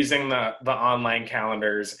the online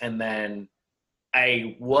calendars, and then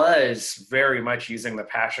I was very much using the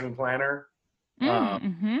passion planner, um,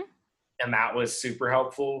 Mm-hmm. and that was super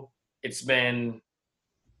helpful. It's been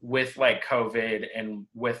with like COVID and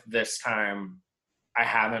with this time, I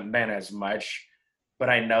haven't been as much, but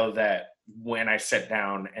I know that when I sit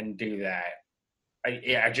down and do that,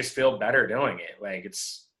 I just feel better doing it. Like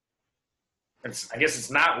it's I guess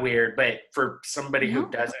it's not weird, but for somebody who No.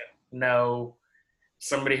 doesn't know,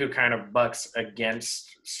 somebody who kind of bucks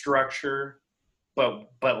against structure,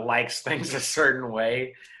 but likes things a certain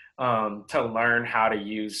way, to learn how to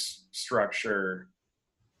use structure,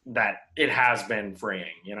 that it has been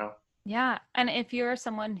freeing. Yeah. And if you're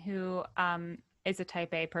someone who is a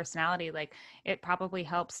type A personality, like it probably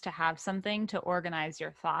helps to have something to organize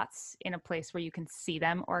your thoughts in a place where you can see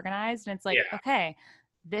them organized. And it's like, Yeah. okay,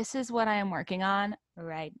 this is what I am working on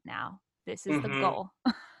right now. This is the Hmm. goal.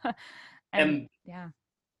 And And yeah.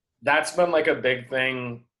 that's been like a big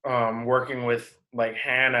thing, working with like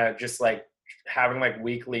Hannah, just like having like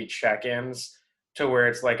weekly check-ins to where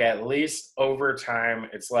it's like at least over time,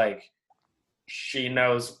 it's like she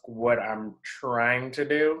knows what I'm trying to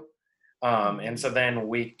do. And Mm. so then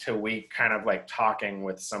week to week, kind of like talking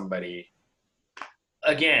with somebody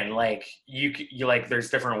again, like you like, there's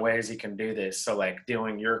different ways you can do this. So like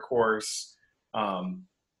doing your course, um,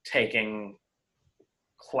 taking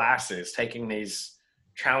classes, taking these,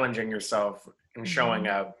 challenging yourself and showing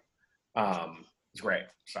Hmm. up, is great.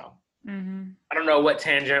 So Hmm. I don't know what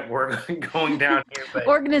tangent we're going down here, but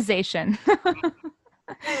Organization.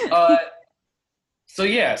 uh, so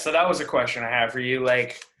yeah, so that was a question I have for you.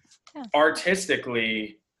 Like Yeah.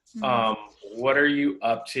 artistically, Mm. what are you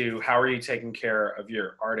up to? How are you taking care of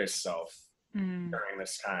your artist self Mm. during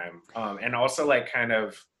this time? And also like kind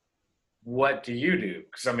of what do you do?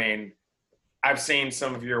 Because I mean, I've seen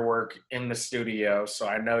some of your work in the studio, so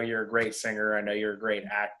I know you're a great singer. I know you're a great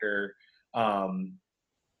actor. Um,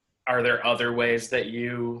 are there other ways that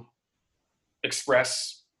you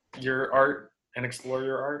express your art and explore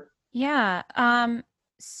your art? Yeah.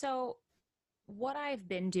 So what I've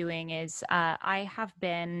been doing is I have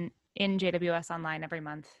been in JWS Online every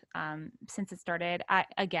month since it started.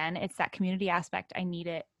 Again, it's that community aspect. I need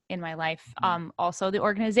it in my life. Also, the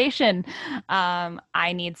organization.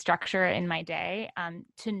 I need structure in my day.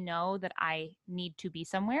 To know that I need to be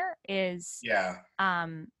somewhere is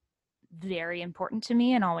very important to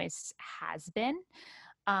me and always has been.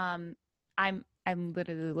 I'm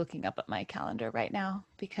literally looking up at my calendar right now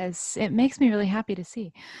because it makes me really happy to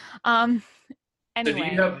see. So do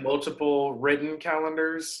Anyway, you have multiple written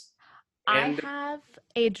calendars? I And have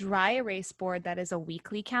a dry erase board that is a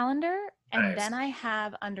weekly calendar, and nice. then I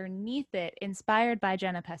have underneath it, inspired by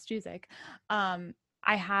Jenna Pastuzik,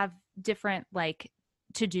 I have different like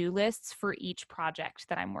to-do lists for each project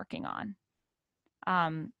that I'm working on.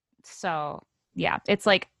 So yeah, it's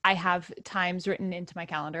like I have times written into my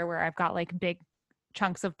calendar where I've got like big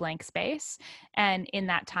chunks of blank space, and in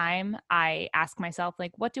that time I ask myself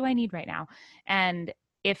like, what do I need right now? And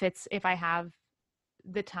if I have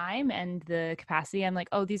the time and the capacity, I'm like,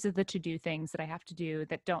 oh, these are the to-do things that I have to do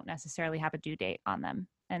that don't necessarily have a due date on them,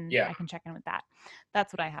 and Yeah. I can check in with that.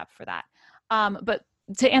 That's what I have for that. But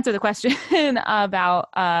to answer the question about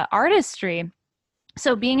artistry,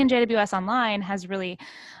 so being in JWS Online has really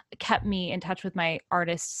kept me in touch with my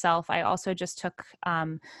artist self. I also just took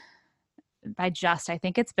I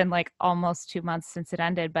think it's been like almost 2 months since it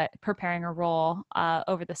ended, but preparing a role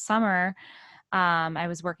over the summer. I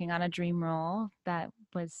was working on a dream role I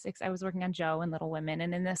was working on Jo in Little Women.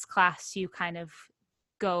 And in this class, you kind of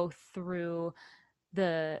go through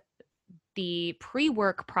the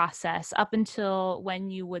pre-work process up until when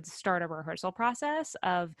you would start a rehearsal process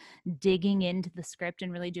of digging into the script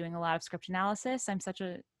and really doing a lot of script analysis. I'm such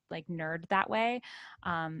a like nerd that way.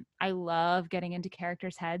 I love getting into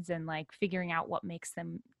characters' heads and like figuring out what makes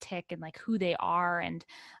them tick and like who they are. And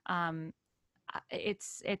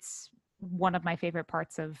it's one of my favorite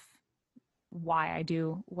parts of why I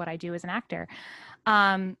do what I do as an actor.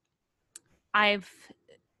 I've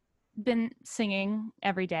been singing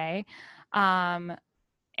every day. And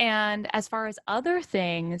as far as other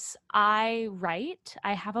things, I write.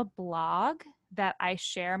 I have a blog that I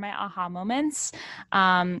share my aha moments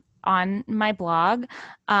on my blog.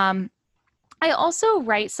 I also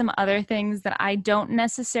write some other things that I don't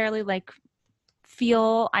necessarily like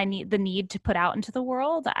feel I need the need to put out into the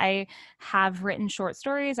world. I have written short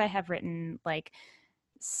stories. I have written like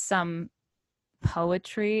some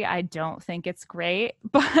poetry. I don't think it's great,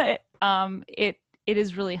 but it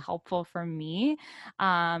is really helpful for me.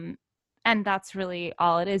 And that's really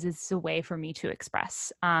all it is. It's a way for me to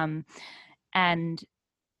express. And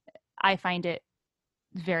I find it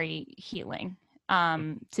very healing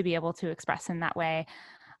to be able to express in that way.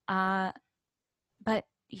 But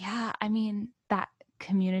yeah, I mean, that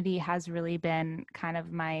community has really been kind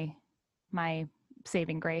of my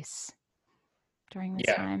saving grace during this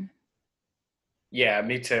Yeah. time. Yeah,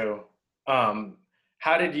 me too.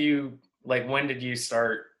 How did you like when did you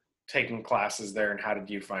start taking classes there and how did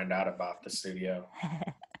you find out about the studio?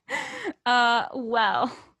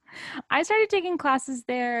 Well, I started taking classes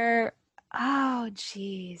there. Oh,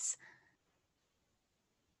 geez.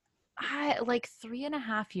 Like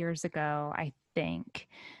 3.5 years ago, I think.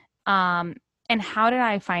 And how did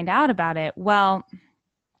I find out about it? Well,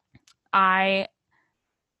 how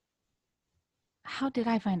did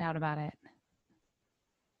I find out about it?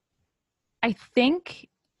 I think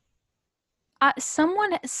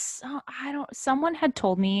someone had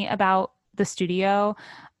told me about the studio,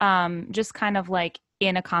 just kind of like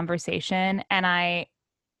in a conversation, and I,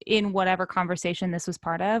 in whatever conversation this was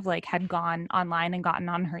part of, like had gone online and gotten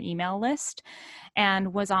on her email list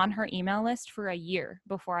and was on her email list for a year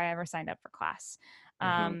before I ever signed up for class.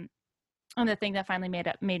 Hmm. And the thing that finally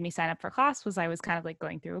made me sign up for class was I was kind of like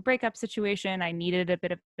going through a breakup situation. I needed a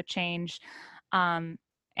bit of a change.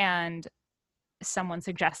 And someone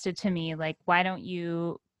suggested to me, like, why don't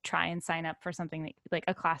you try and sign up for something like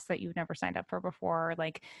a class that you've never signed up for before,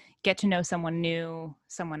 like get to know someone new,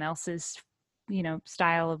 someone else's,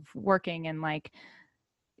 style of working, and like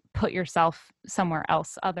put yourself somewhere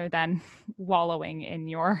else other than wallowing in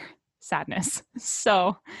your sadness.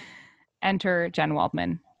 So enter Jen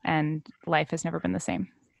Waldman, and life has never been the same.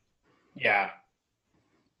 Yeah.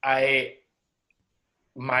 I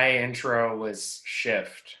My intro was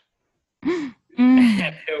Shift. And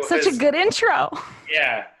it Such a was good intro.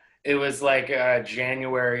 yeah, it was like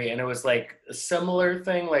January and it was like a similar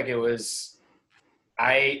thing. Like it was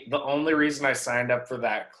the only reason I signed up for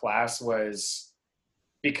that class was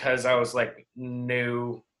because I was like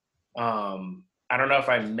new. I don't know if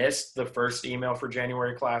I missed the first email for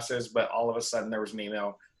January classes, but all of a sudden there was an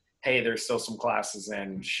email, hey, there's still some classes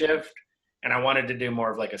in Shift. And I wanted to do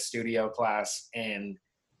more of like a studio class. And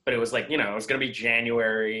but it was like, it was going to be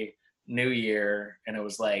January, New Year. And it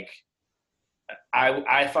was like,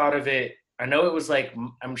 I thought of it, I know it was like,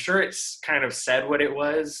 I'm sure it's kind of said what it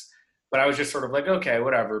was, but I was just sort of like, okay,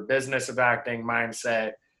 whatever, business of acting,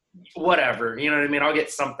 mindset, whatever, you know what I mean? I'll get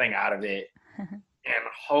something out of it. And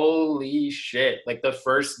holy shit, like the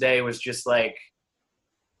first day was just like,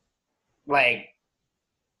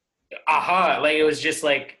 aha, like it was just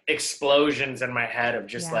like explosions in my head of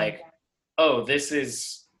just Yeah. like, oh, this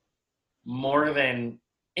is more than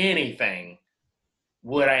anything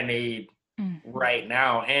what I need Mm. right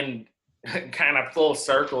now. And kind of full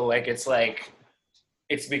circle,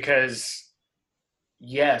 it's because,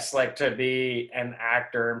 yes, like to be an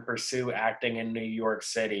actor and pursue acting in New York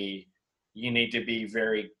City, you need to be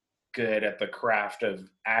very good at the craft of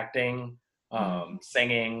acting, Mm.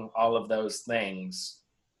 singing, all of those things.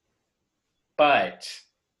 But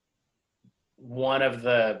one of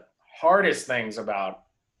the hardest things about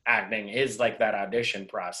acting is like that audition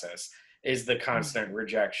process, is the Mm. constant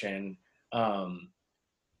rejection.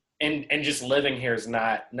 And just living here is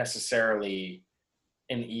not necessarily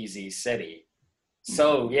an easy city.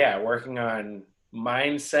 So Mm. yeah, working on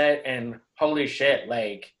mindset, and holy shit,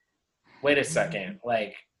 like, wait a second,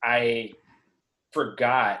 like I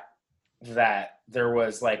forgot that there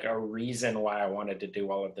was like a reason why I wanted to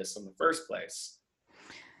do all of this in the first place.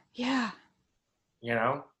 Yeah. You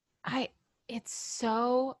know? I it's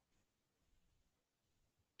so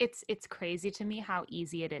it's crazy to me how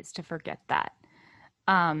easy it is to forget that.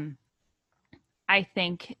 Um I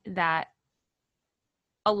think that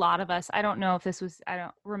a lot of us, I don't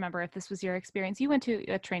remember if this was your experience. You went to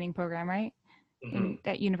a training program, right? Mm-hmm.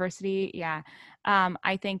 At university. Yeah.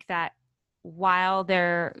 I think that while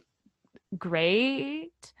they're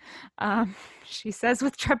great, um, she says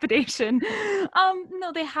with trepidation,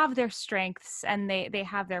 no, they have their strengths and they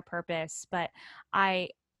have their purpose. But I,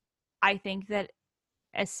 I think that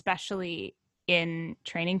especially in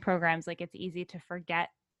training programs, like it's easy to forget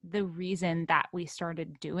the reason that we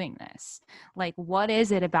started doing this. Like, what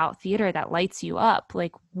is it about theater that lights you up?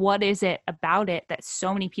 Like, what is it about it that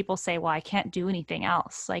so many people say, well, I can't do anything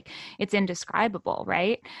else? Like, it's indescribable,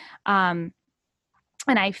 right? Um,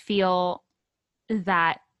 and I feel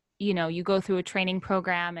that, you go through a training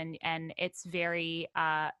program and it's very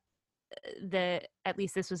at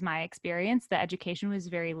least this was my experience, the education was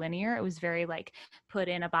very linear. It was very like put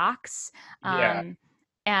in a box. Yeah.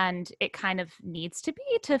 And it kind of needs to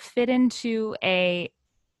be to fit into a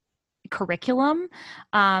curriculum,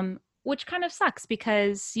 which kind of sucks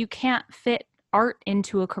because you can't fit art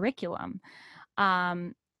into a curriculum,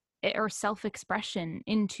 um, or self-expression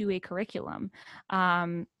into a curriculum.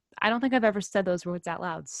 I don't think I've ever said those words out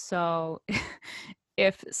loud. So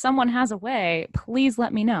if someone has a way, please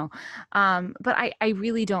let me know. But I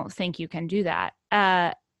really don't think you can do that.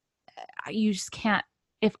 You just can't.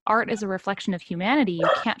 If art is a reflection of humanity, you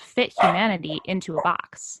can't fit humanity into a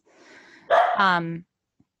box. Um,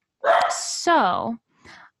 so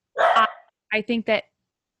I, I think that.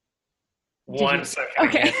 Did you? One second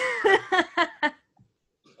Okay. again.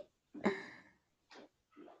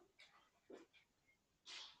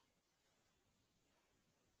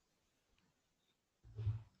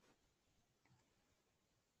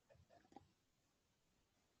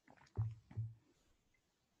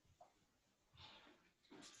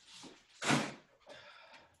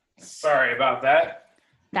 Sorry about that.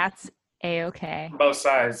 That's a-okay. Both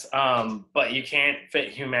sides. But you can't fit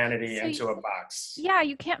humanity So into a box. yeah,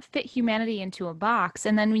 you can't fit humanity into a box.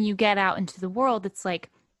 And then when you get out into the world, it's like,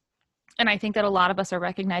 and I think that a lot of us are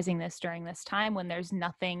recognizing this during this time when there's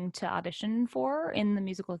nothing to audition for in the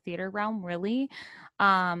musical theater realm, really,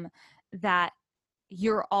 that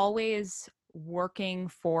you're always working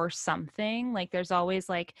for something. Like there's always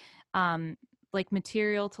like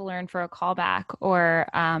material to learn for a callback, or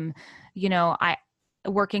I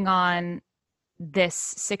working on this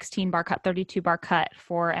 16 bar cut, 32 bar cut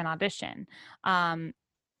for an audition. I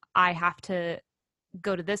have to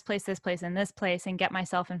go to this place, and this place, and get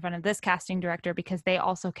myself in front of this casting director because they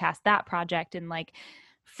also cast that project, and like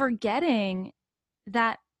forgetting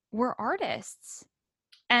that we're artists.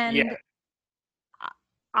 Yeah. And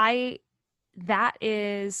I that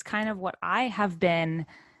is kind of what I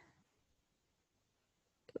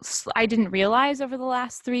didn't realize over the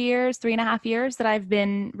last 3 years, 3.5 years, that I've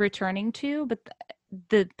been returning to, but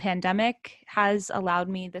the pandemic has allowed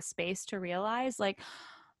me the space to realize, like,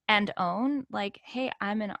 and own, like, hey,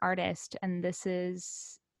 I'm an artist and this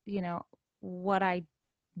is, what I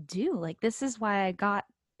do. Like, this is why I got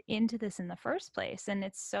into this in the first place. And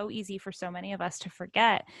it's so easy for so many of us to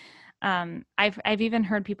forget. I've even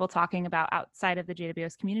heard people talking about, outside of the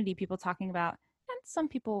JWS community, people talking about, and some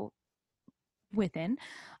people within,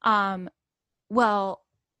 well,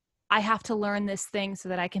 I have to learn this thing so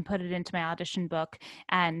that I can put it into my audition book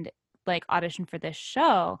and like audition for this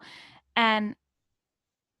show. And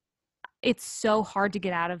it's so hard to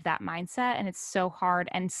get out of that mindset, and it's so hard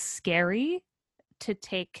and scary to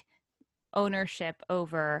take ownership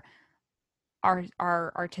over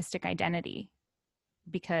our artistic identity,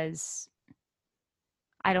 because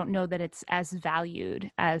I don't know that it's as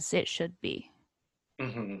valued as it should be.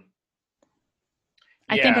 Mm-hmm.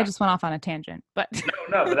 I think I just went off on a tangent, but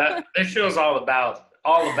no, but this show's all about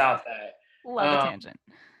that. Love a tangent.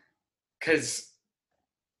 Because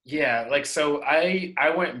like, so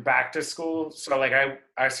I went back to school. So like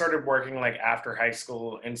I started working like after high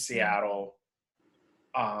school in Seattle,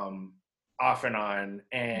 off and on,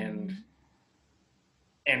 and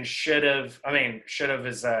should have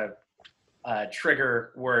is a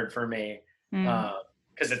trigger word for me,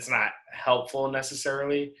 because it's not helpful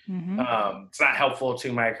necessarily. It's not helpful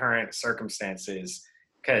to my current circumstances,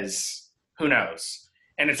 because who knows?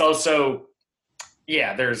 And it's also,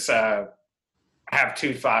 there's I have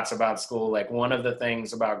two thoughts about school. Like, one of the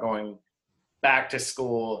things about going back to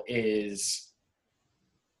school is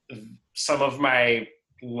some of my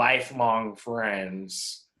lifelong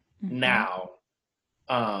friends now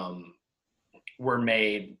were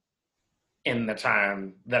made in the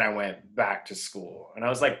time that I went back to school. And I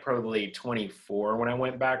was like probably 24 when I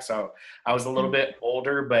went back. So I was a little bit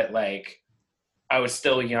older, but like I was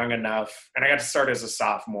still young enough, and I got to start as a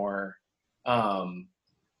sophomore.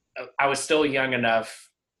 I was still young enough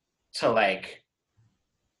to like,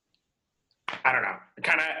 I don't know,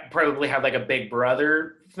 kind of probably have like a big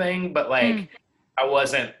brother thing, but like I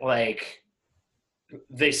wasn't like,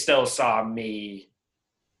 they still saw me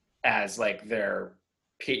as like their,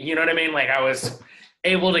 you know what I mean? Like I was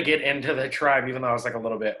able to get into the tribe even though I was like a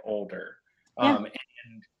little bit older. And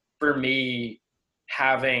for me,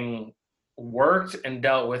 having worked and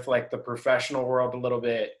dealt with like the professional world a little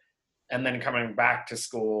bit, and then coming back to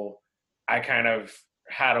school, I kind of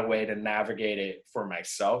had a way to navigate it for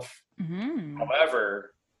myself.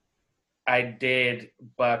 However, I did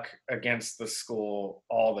buck against the school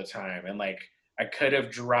all the time. And like, I could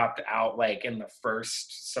have dropped out like in the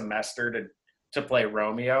first semester to play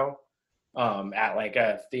Romeo at like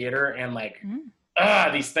a theater, and like,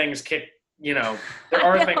 these things kick, you know, there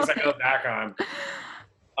are things I go back on.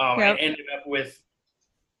 I ended up with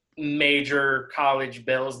major college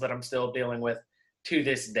bills that I'm still dealing with to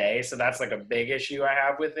this day. So that's like a big issue I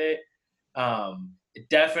have with it.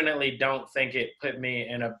 Definitely don't think it put me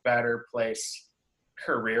in a better place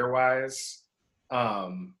career-wise.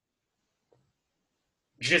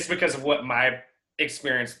 Just because of what my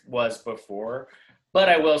experience was before. But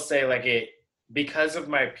I will say, like, because of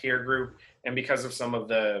my peer group and because of some of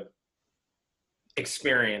the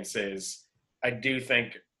experiences, I do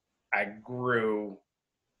think I grew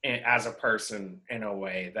as a person in a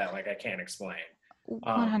way that like I can't explain.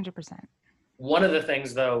 100%. One of the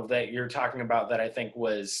things though that you're talking about that I think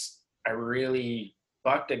I really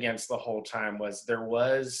bucked against the whole time was there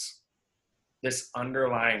was this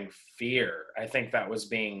underlying fear, I think, that was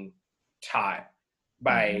being taught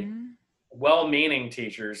by well-meaning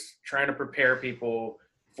teachers trying to prepare people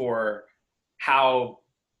for how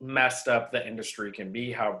messed up the industry can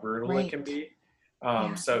be, how brutal it can be.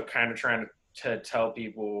 So kind of trying to tell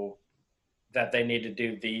people that they need to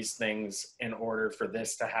do these things in order for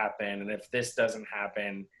this to happen. And if this doesn't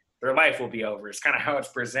happen, their life will be over. It's kind of how it's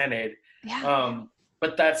presented.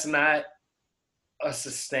 But that's not a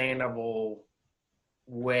sustainable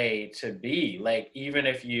way to be. Like, even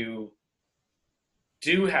if you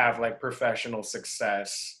do have like professional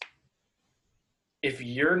success, if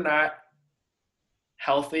you're not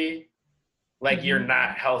healthy, like you're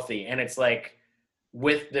not healthy. And it's like,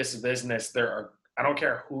 with this business, I don't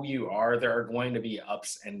care who you are, there are going to be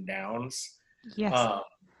ups and downs.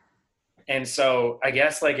 And so I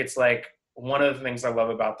guess like, it's like one of the things I love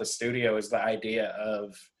about the studio is the idea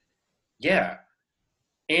of,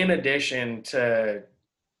 in addition to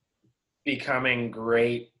becoming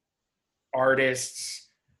great artists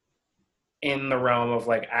in the realm of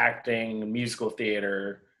like acting, musical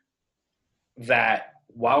theater, that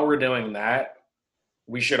while we're doing that,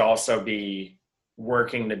 we should also be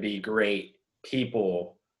working to be great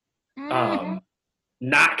people,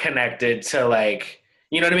 not connected to like,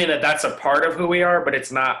 you know what I mean? That's a part of who we are, but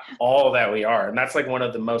it's not all that we are. And that's like one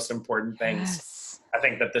of the most important things I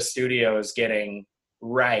think that the studio is getting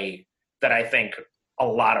right, that I think a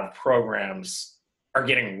lot of programs are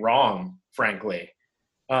getting wrong, frankly.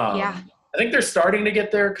 I think they're starting to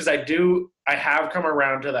get there, because I have come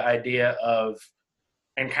around to the idea of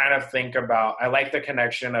and kind of think about, I like the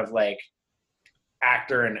connection of like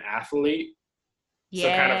actor and athlete. So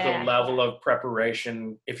kind of the Yeah. level of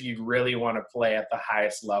preparation, if you really want to play at the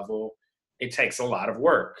highest level, it takes a lot of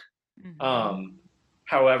work. Mm-hmm.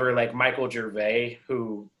 However, like Michael Gervais,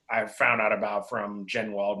 who I found out about from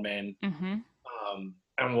Jen Waldman, Mm-hmm.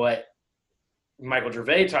 and what Michael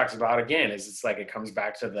Gervais talks about again is it's like it comes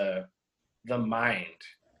back to the mind,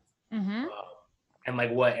 Mm-hmm. and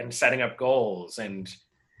like what and setting up goals and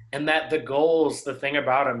that the goals, the thing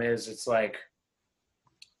about them is it's like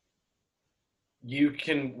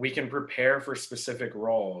we can prepare for specific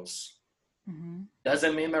roles. Mm-hmm.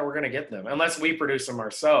 Doesn't mean that we're going to get them unless we produce them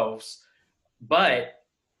ourselves. But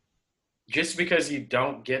just because you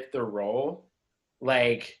don't get the role,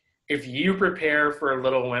 like if you prepare for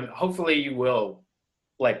Little Women, hopefully you will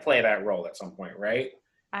like play that role at some point, right?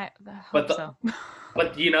 I But hope the so.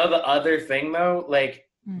 but you know the other thing though, like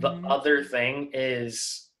the Mm-hmm. other thing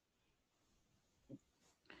is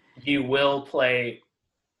you will play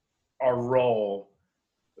a role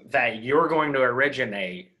that you're going to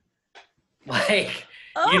originate. Like,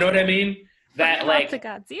 you know Oh, what I mean? bring That it up to like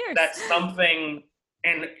God's ears. that's something,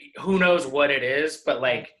 and who knows what it is, but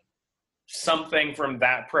Right. like something from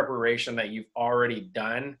that preparation that you've already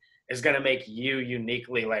done is going to make you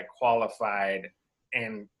uniquely like qualified,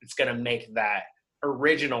 and it's going to make that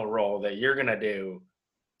original role that you're going to do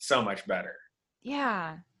so much better.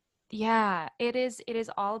 Yeah. Yeah. It is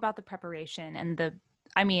all about the preparation and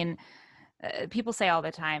I mean, people say all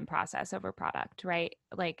the time process over product, right?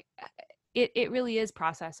 Like it really is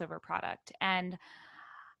process over product. And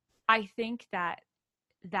I think that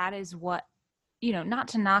that is what, not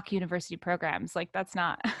to knock university programs, like that's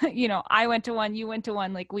not, I went to one, you went to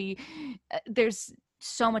one, like there's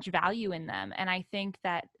so much value in them. And I think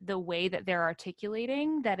that the way that they're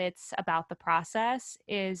articulating that it's about the process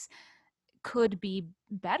could be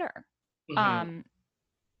better. Mm-hmm. Um,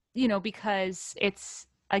 because it's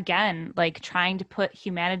again like trying to put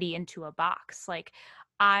humanity into a box. Like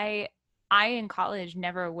I I in college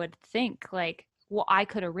never would think like, well, I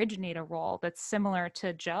could originate a role that's similar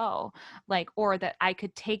to Joe, like, or that I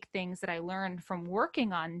could take things that I learned from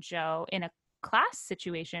working on Joe in a class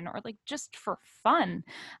situation or like just for fun,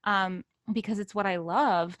 because it's what I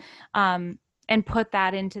love, and put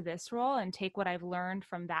that into this role and take what I've learned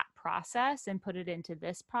from that process and put it into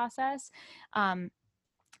this process. Um,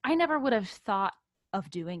 I never would have thought of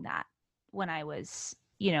doing that when I was,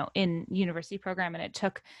 in university program, and it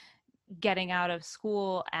took getting out of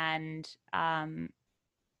school and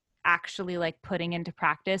actually like putting into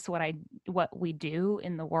practice what we do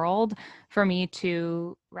in the world for me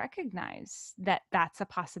to recognize that that's a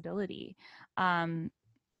possibility. Um,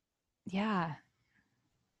 yeah.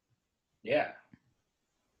 Yeah.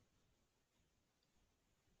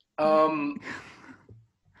 Yeah.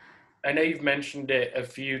 I know you've mentioned it a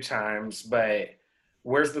few times, but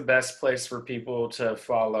where's the best place for people to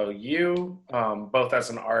follow you, both as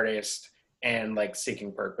an artist and like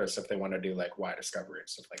seeking purpose if they want to do like why discovery and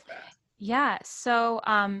stuff like that? Yeah. So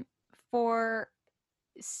for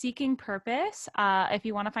Seeking Purpose, if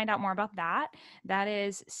you want to find out more about that, that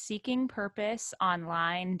is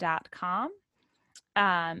seekingpurposeonline.com.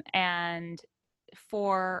 And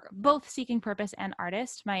for both Seeking Purpose and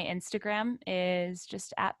Artist, my Instagram is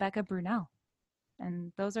just at Becca Brunel.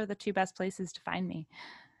 And those are the two best places to find me.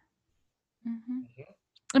 Mm-hmm.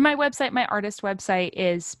 And my website, my artist website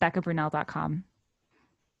is beccabrunel.com.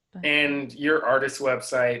 And your artist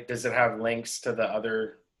website, does it have links to the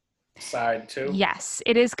other side too? Yes,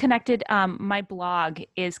 it is connected. My blog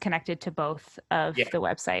is connected to both of Yeah, the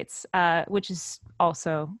websites, which is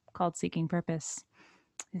also called Seeking Purpose,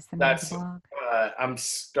 is the name of the that's blog. I'm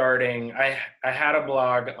starting. I had a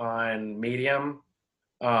blog on Medium,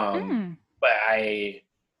 Mm. but I'm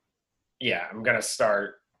gonna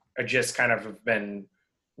start. I just kind of have been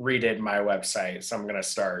redid my website, so I'm gonna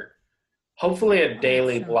start hopefully a Oh, that's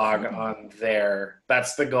daily so blog exciting. on there.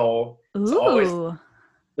 That's the goal. It's always Ooh,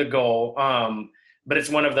 the goal. But it's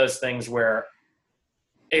one of those things where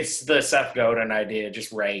it's the Seth Godin idea,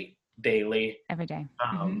 just write daily. every day.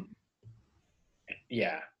 Mm-hmm. Um,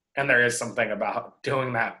 yeah. And there is something about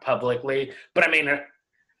doing that publicly. But I mean,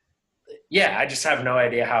 yeah, I just have no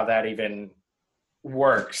idea how that even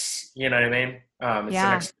works. You know what I mean? It's an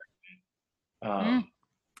Yeah. experiment. Mm. Um,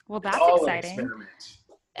 Well, it's that's all an exciting. experiment.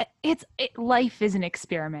 Life is an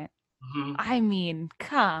experiment. Mhm. I mean,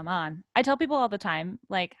 come on. I tell people all the time,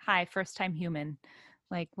 like, hi, first time human.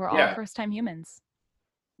 Like, we're all Yeah. first time humans.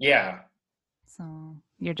 Yeah. So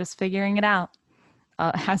you're just figuring it out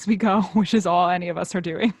as we go, which is all any of us are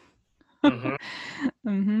doing. Hmm.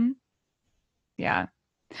 Mm-hmm. Yeah.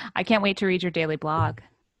 I can't wait to read your daily blog.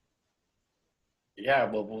 Yeah,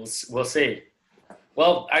 well, we'll see.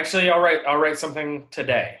 Well, actually, I'll write something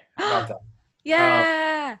today about that. Um,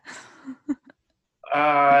 Yeah.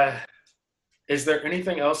 uh, is there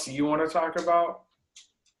anything else you want to talk about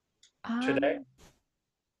today? Um,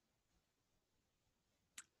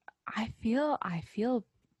 I feel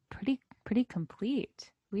pretty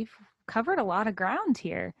complete. We've covered a lot of ground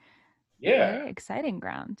here. Yeah. Very exciting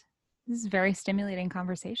ground. This is very stimulating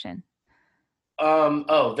conversation.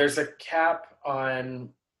 Oh, there's a cap on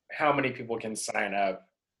how many people can sign up.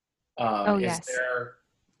 Oh, Is yes. there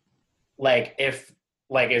like if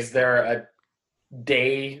like is there a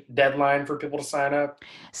day deadline for people to sign up?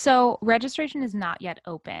 So registration is not yet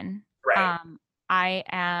open. Right. Um, I It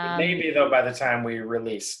am, may be though by the time we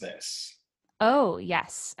release this. oh,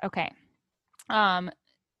 yes. Okay. Um,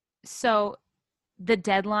 so the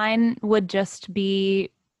deadline would just be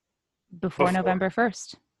before Before. November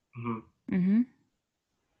 1st. Mhm. Mm-hmm.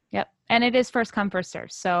 Yep. And it is first come, first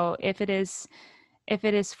serve. So if it is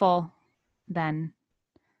full, then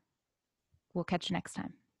we'll catch you next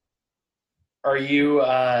time. Are you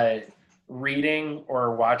reading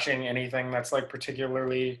or watching anything that's like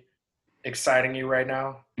particularly exciting you right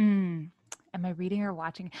now? Mm. Am I reading or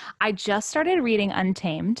watching? I just started reading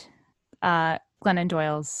Untamed, Glennon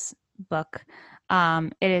Doyle's book.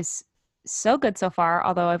 It is so good so far,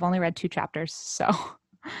 although I've only read 2 chapters, so to be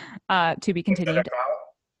What's that continued.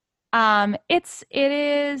 about? It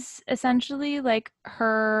is essentially like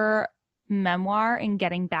her memoir in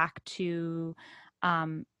getting back to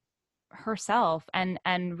um herself and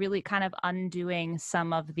really kind of undoing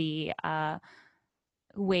some of the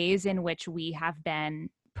ways in which we have been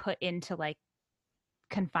put into like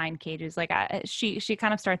confined cages. Like she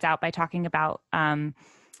kind of starts out by talking about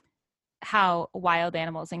how wild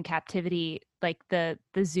animals in captivity, like the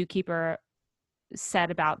zookeeper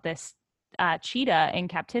said about this cheetah in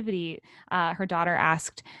captivity. Her daughter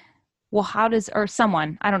asked, well, how does, or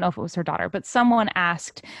someone, I don't know if it was her daughter, but someone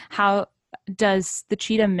asked, how does the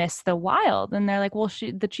cheetah miss the wild? And they're like, well,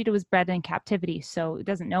 the cheetah was bred in captivity, so it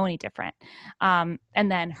doesn't know any different. And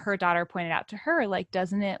then her daughter pointed out to her, like,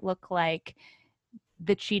 doesn't it look like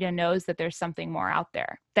the cheetah knows that there's something more out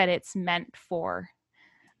there, that it's meant for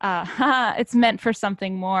it's meant for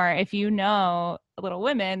something more. If you know Little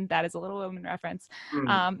Women, that is a Little Women reference. Hmm.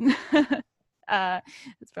 Um,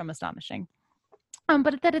 it's from Astonishing.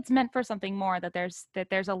 But that it's meant for something more. That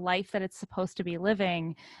there's a life that it's supposed to be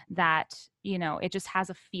living. That it just has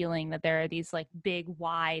a feeling that there are these like big,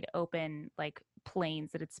 wide open like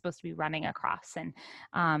plains that it's supposed to be running across, and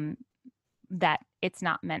um, that it's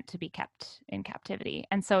not meant to be kept in captivity.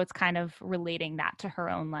 And so it's kind of relating that to her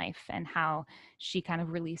own life and how she kind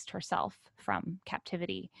of released herself from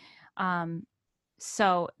captivity. Um,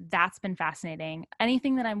 so that's been fascinating.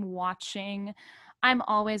 Anything that I'm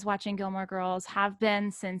always watching Gilmore Girls, have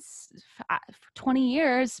been since for 20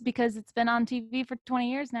 years because it's been on TV for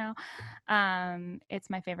 20 years now. It's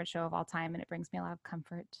my favorite show of all time and it brings me a lot of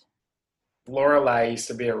comfort. Lorelai used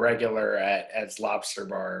to be a regular at Ed's Lobster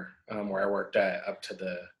Bar, where I worked at up to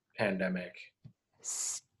the pandemic.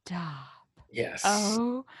 Stop. Yes.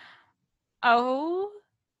 Oh, oh,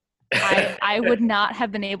 I would not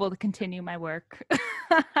have been able to continue my work.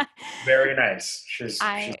 Very nice. She's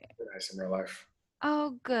I very nice in real life.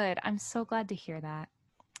 Oh, good. I'm so glad to hear that.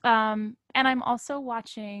 And I'm also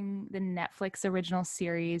watching the Netflix original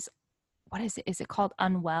series. What is it? Is it called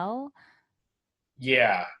Unwell?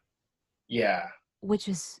 Yeah, yeah. Which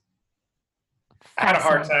is I had a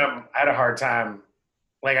hard fascinating. time. I had a hard time.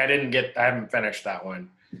 Like I didn't get. I haven't finished that one.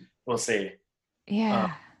 We'll see. Um,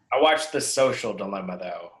 Yeah, I watched The Social Dilemma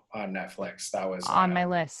though on Netflix. That was on my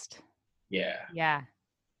list. yeah. Yeah.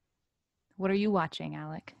 What are you watching,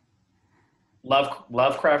 Alec?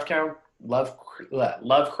 Lovecraft Count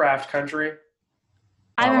Lovecraft Country.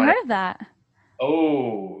 I haven't On it. heard of that.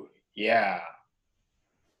 Oh yeah.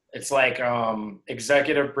 It's like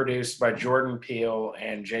executive produced by Jordan Peele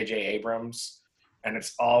and J.J. Abrams, and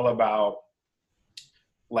it's all about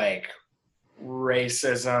like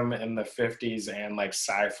racism in the 50s and like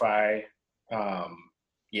sci-fi. Um,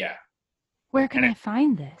 yeah, Where can and I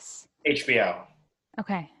find this? HBO.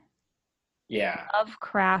 Okay. Yeah,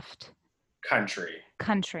 Lovecraft Country.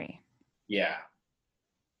 Country. Yeah.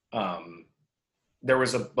 Um, there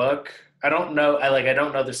was a book. I don't know. I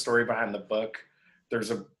don't know the story behind the book.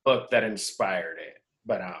 There's a book that inspired it,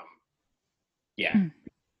 but yeah. Mm.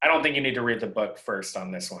 I don't think you need to read the book first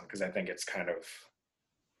on this one because I think it's kind of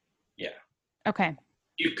yeah. Okay.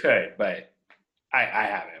 You could, but I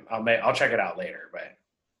haven't. I'll check it out later. But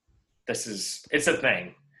it's a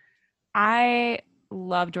thing. I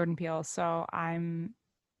love Jordan Peele, so I'm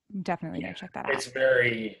definitely Yeah, going to check that out. it's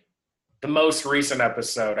very. the most recent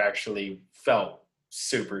episode actually felt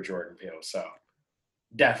super Jordan Peele. So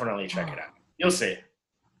definitely check it out. You'll see.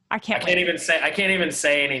 I I can't can't wait. even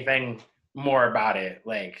say anything more about it.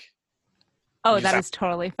 Like, you Oh, just that have, is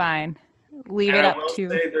totally fine. Leave and it I up will to.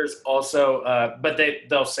 say there's also, but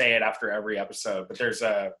they'll say it after every episode. But there's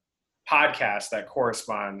a podcast that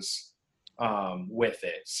corresponds with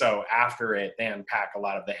it. So after it, they unpack a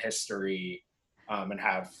lot of the history and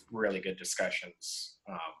have really good discussions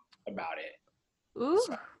about it. Ooh,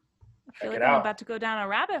 So I feel check like it I'm out. about to go down a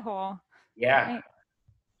rabbit hole. All Yeah, right,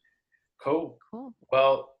 cool. cool.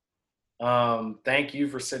 Well, thank you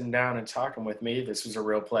for sitting down and talking with me. This was a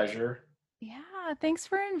real pleasure. Yeah, thanks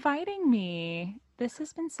for inviting me. This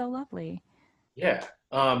has been so lovely. Yeah.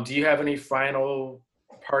 Do you have any final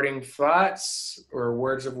parting thoughts or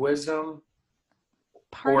words of wisdom?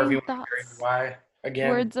 Or if you Parting want to hear your thoughts, why again?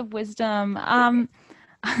 words of wisdom.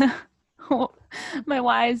 My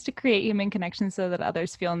why is to create human connection so that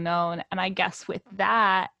others feel known. And I guess with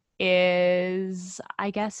that is, I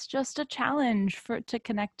guess, just a challenge for to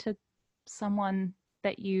connect to someone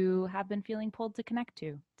that you have been feeling pulled to connect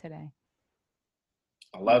to today.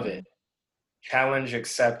 I love it. Challenge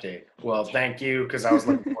accepted. Well, thank you because I was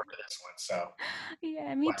looking forward to this one. So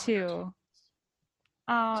Yeah, me glad we got to too.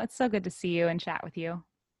 Oh, it's so good to see you and chat with you.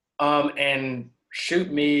 and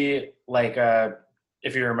shoot me like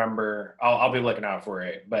if you remember, I'll be looking out for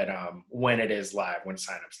it. But when it is live, when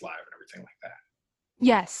sign-up's live and everything like that.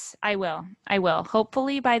 Yes, I will. I will.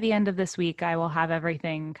 Hopefully by the end of this week, I will have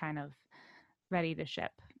everything kind of ready to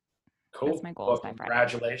ship. That's Cool. my goal Well, is by Friday.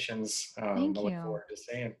 congratulations. I Thank look you. forward to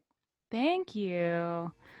seeing. Thank you.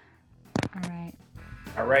 All right.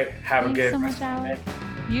 All right. Have a Thanks good so rest much, of your Alec. day.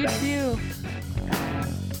 You Thanks. too.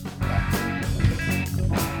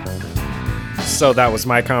 So that was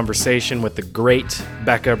my conversation with the great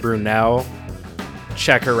Becca Brunel.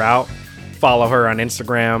 Check her out. Follow her on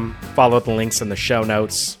Instagram. Follow the links in the show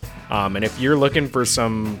notes. And if you're looking for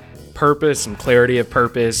some purpose, some clarity of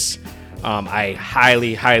purpose, I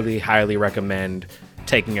highly, highly, highly recommend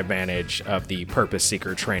taking advantage of the Purpose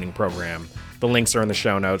Seeker training program. The links are in the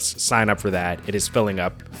show notes. Sign up for that. It is filling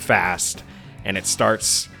up fast, and it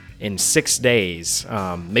starts in 6 days,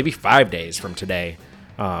 maybe 5 days from today,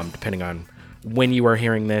 depending on when you are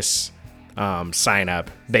hearing this. Sign up.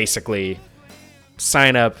 Basically,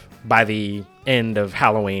 sign up by the end of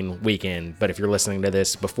Halloween weekend. But if you're listening to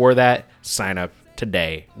this before that, sign up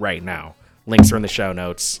today, right now. Links are in the show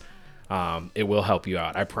notes. It will help you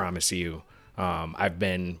out. I promise you. I've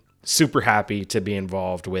been super happy to be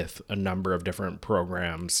involved with a number of different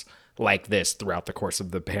programs like this throughout the course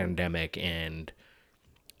of the pandemic. And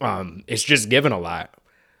it's just given a lot.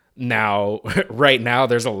 Now, right now,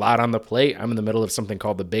 there's a lot on the plate. I'm in the middle of something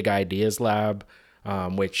called the Big Ideas Lab,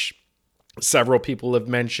 which several people have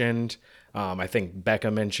mentioned. I think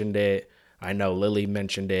Becca mentioned it. I know Lily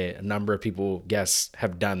mentioned it. A number of people, guests,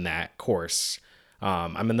 have done that course.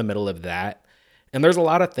 I'm in the middle of that. And there's a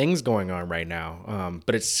lot of things going on right now.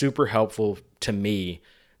 But it's super helpful to me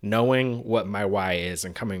knowing what my why is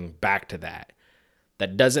and coming back to that.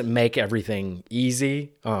 That doesn't make everything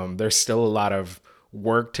easy. There's still a lot of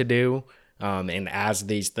work to do. And as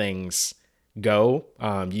these things go,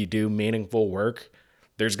 you do meaningful work,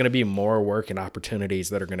 there's going to be more work and opportunities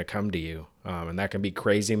that are going to come to you. And that can be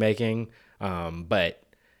crazy making, but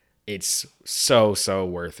it's so, so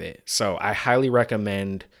worth it. So I highly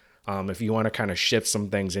recommend, if you want to kind of shift some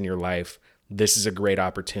things in your life, this is a great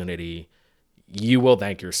opportunity. You will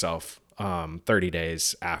thank yourself 30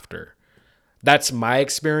 days after. That's my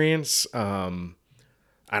experience, and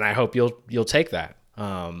I hope you'll take that.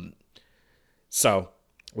 So,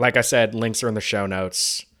 like I said, links are in the show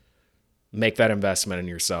notes. Make that investment in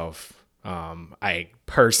yourself. I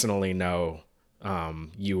personally know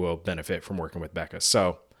you will benefit from working with Becca.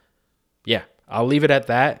 So, yeah, I'll leave it at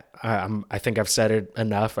that. I think I've said it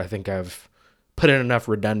enough. I think I've put in enough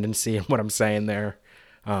redundancy in what I'm saying there.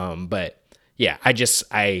 But yeah,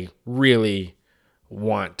 I really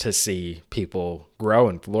want to see people grow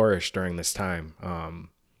and flourish during this time.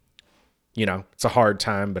 It's a hard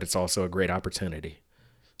time, but it's also a great opportunity.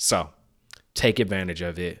 So take advantage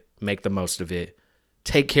of it, make the most of it,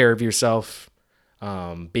 take care of yourself,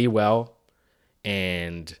 be well.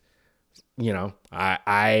 And,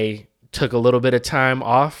 I took a little bit of time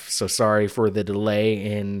off, so sorry for the delay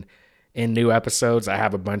in new episodes. I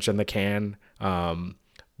have a bunch in the can.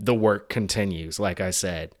 The work continues, like I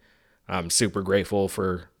said. I'm super grateful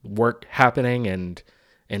for work happening and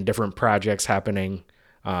different projects happening.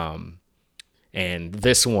 And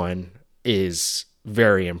this one is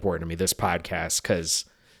very important to me, this podcast, because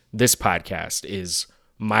this podcast is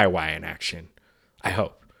my why in action, I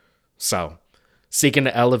hope. So, seeking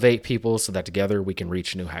to elevate people so that together we can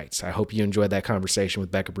reach new heights. I hope you enjoyed that conversation with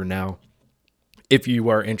Becca Brunell. If you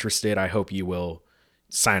are interested, I hope you will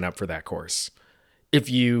sign up for that course. If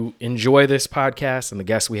you enjoy this podcast and the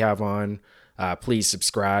guests we have on, please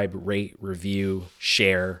subscribe, rate, review,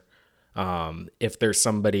 share. If there's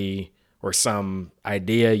somebody or some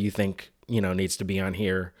idea you think, needs to be on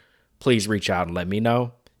here, please reach out and let me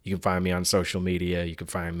know. You can find me on social media. You can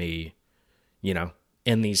find me,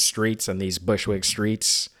 in these streets and these Bushwick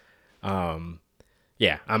streets. I'm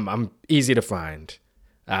easy to find.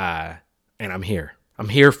 And I'm here. I'm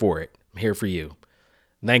here for it. I'm here for you.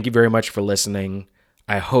 Thank you very much for listening.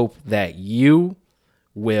 I hope that you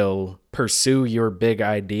will pursue your big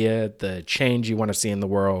idea, the change you want to see in the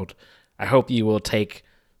world. I hope you will take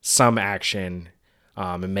some action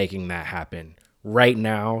in making that happen. Right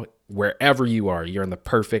now, wherever you are, you're in the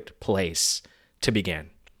perfect place to begin.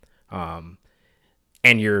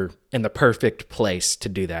 And you're in the perfect place to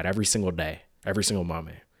do that every single day, every single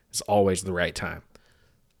moment. It's always the right time.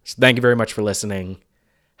 So thank you very much for listening.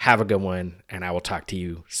 Have a good one, and I will talk to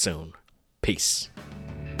you soon. Peace.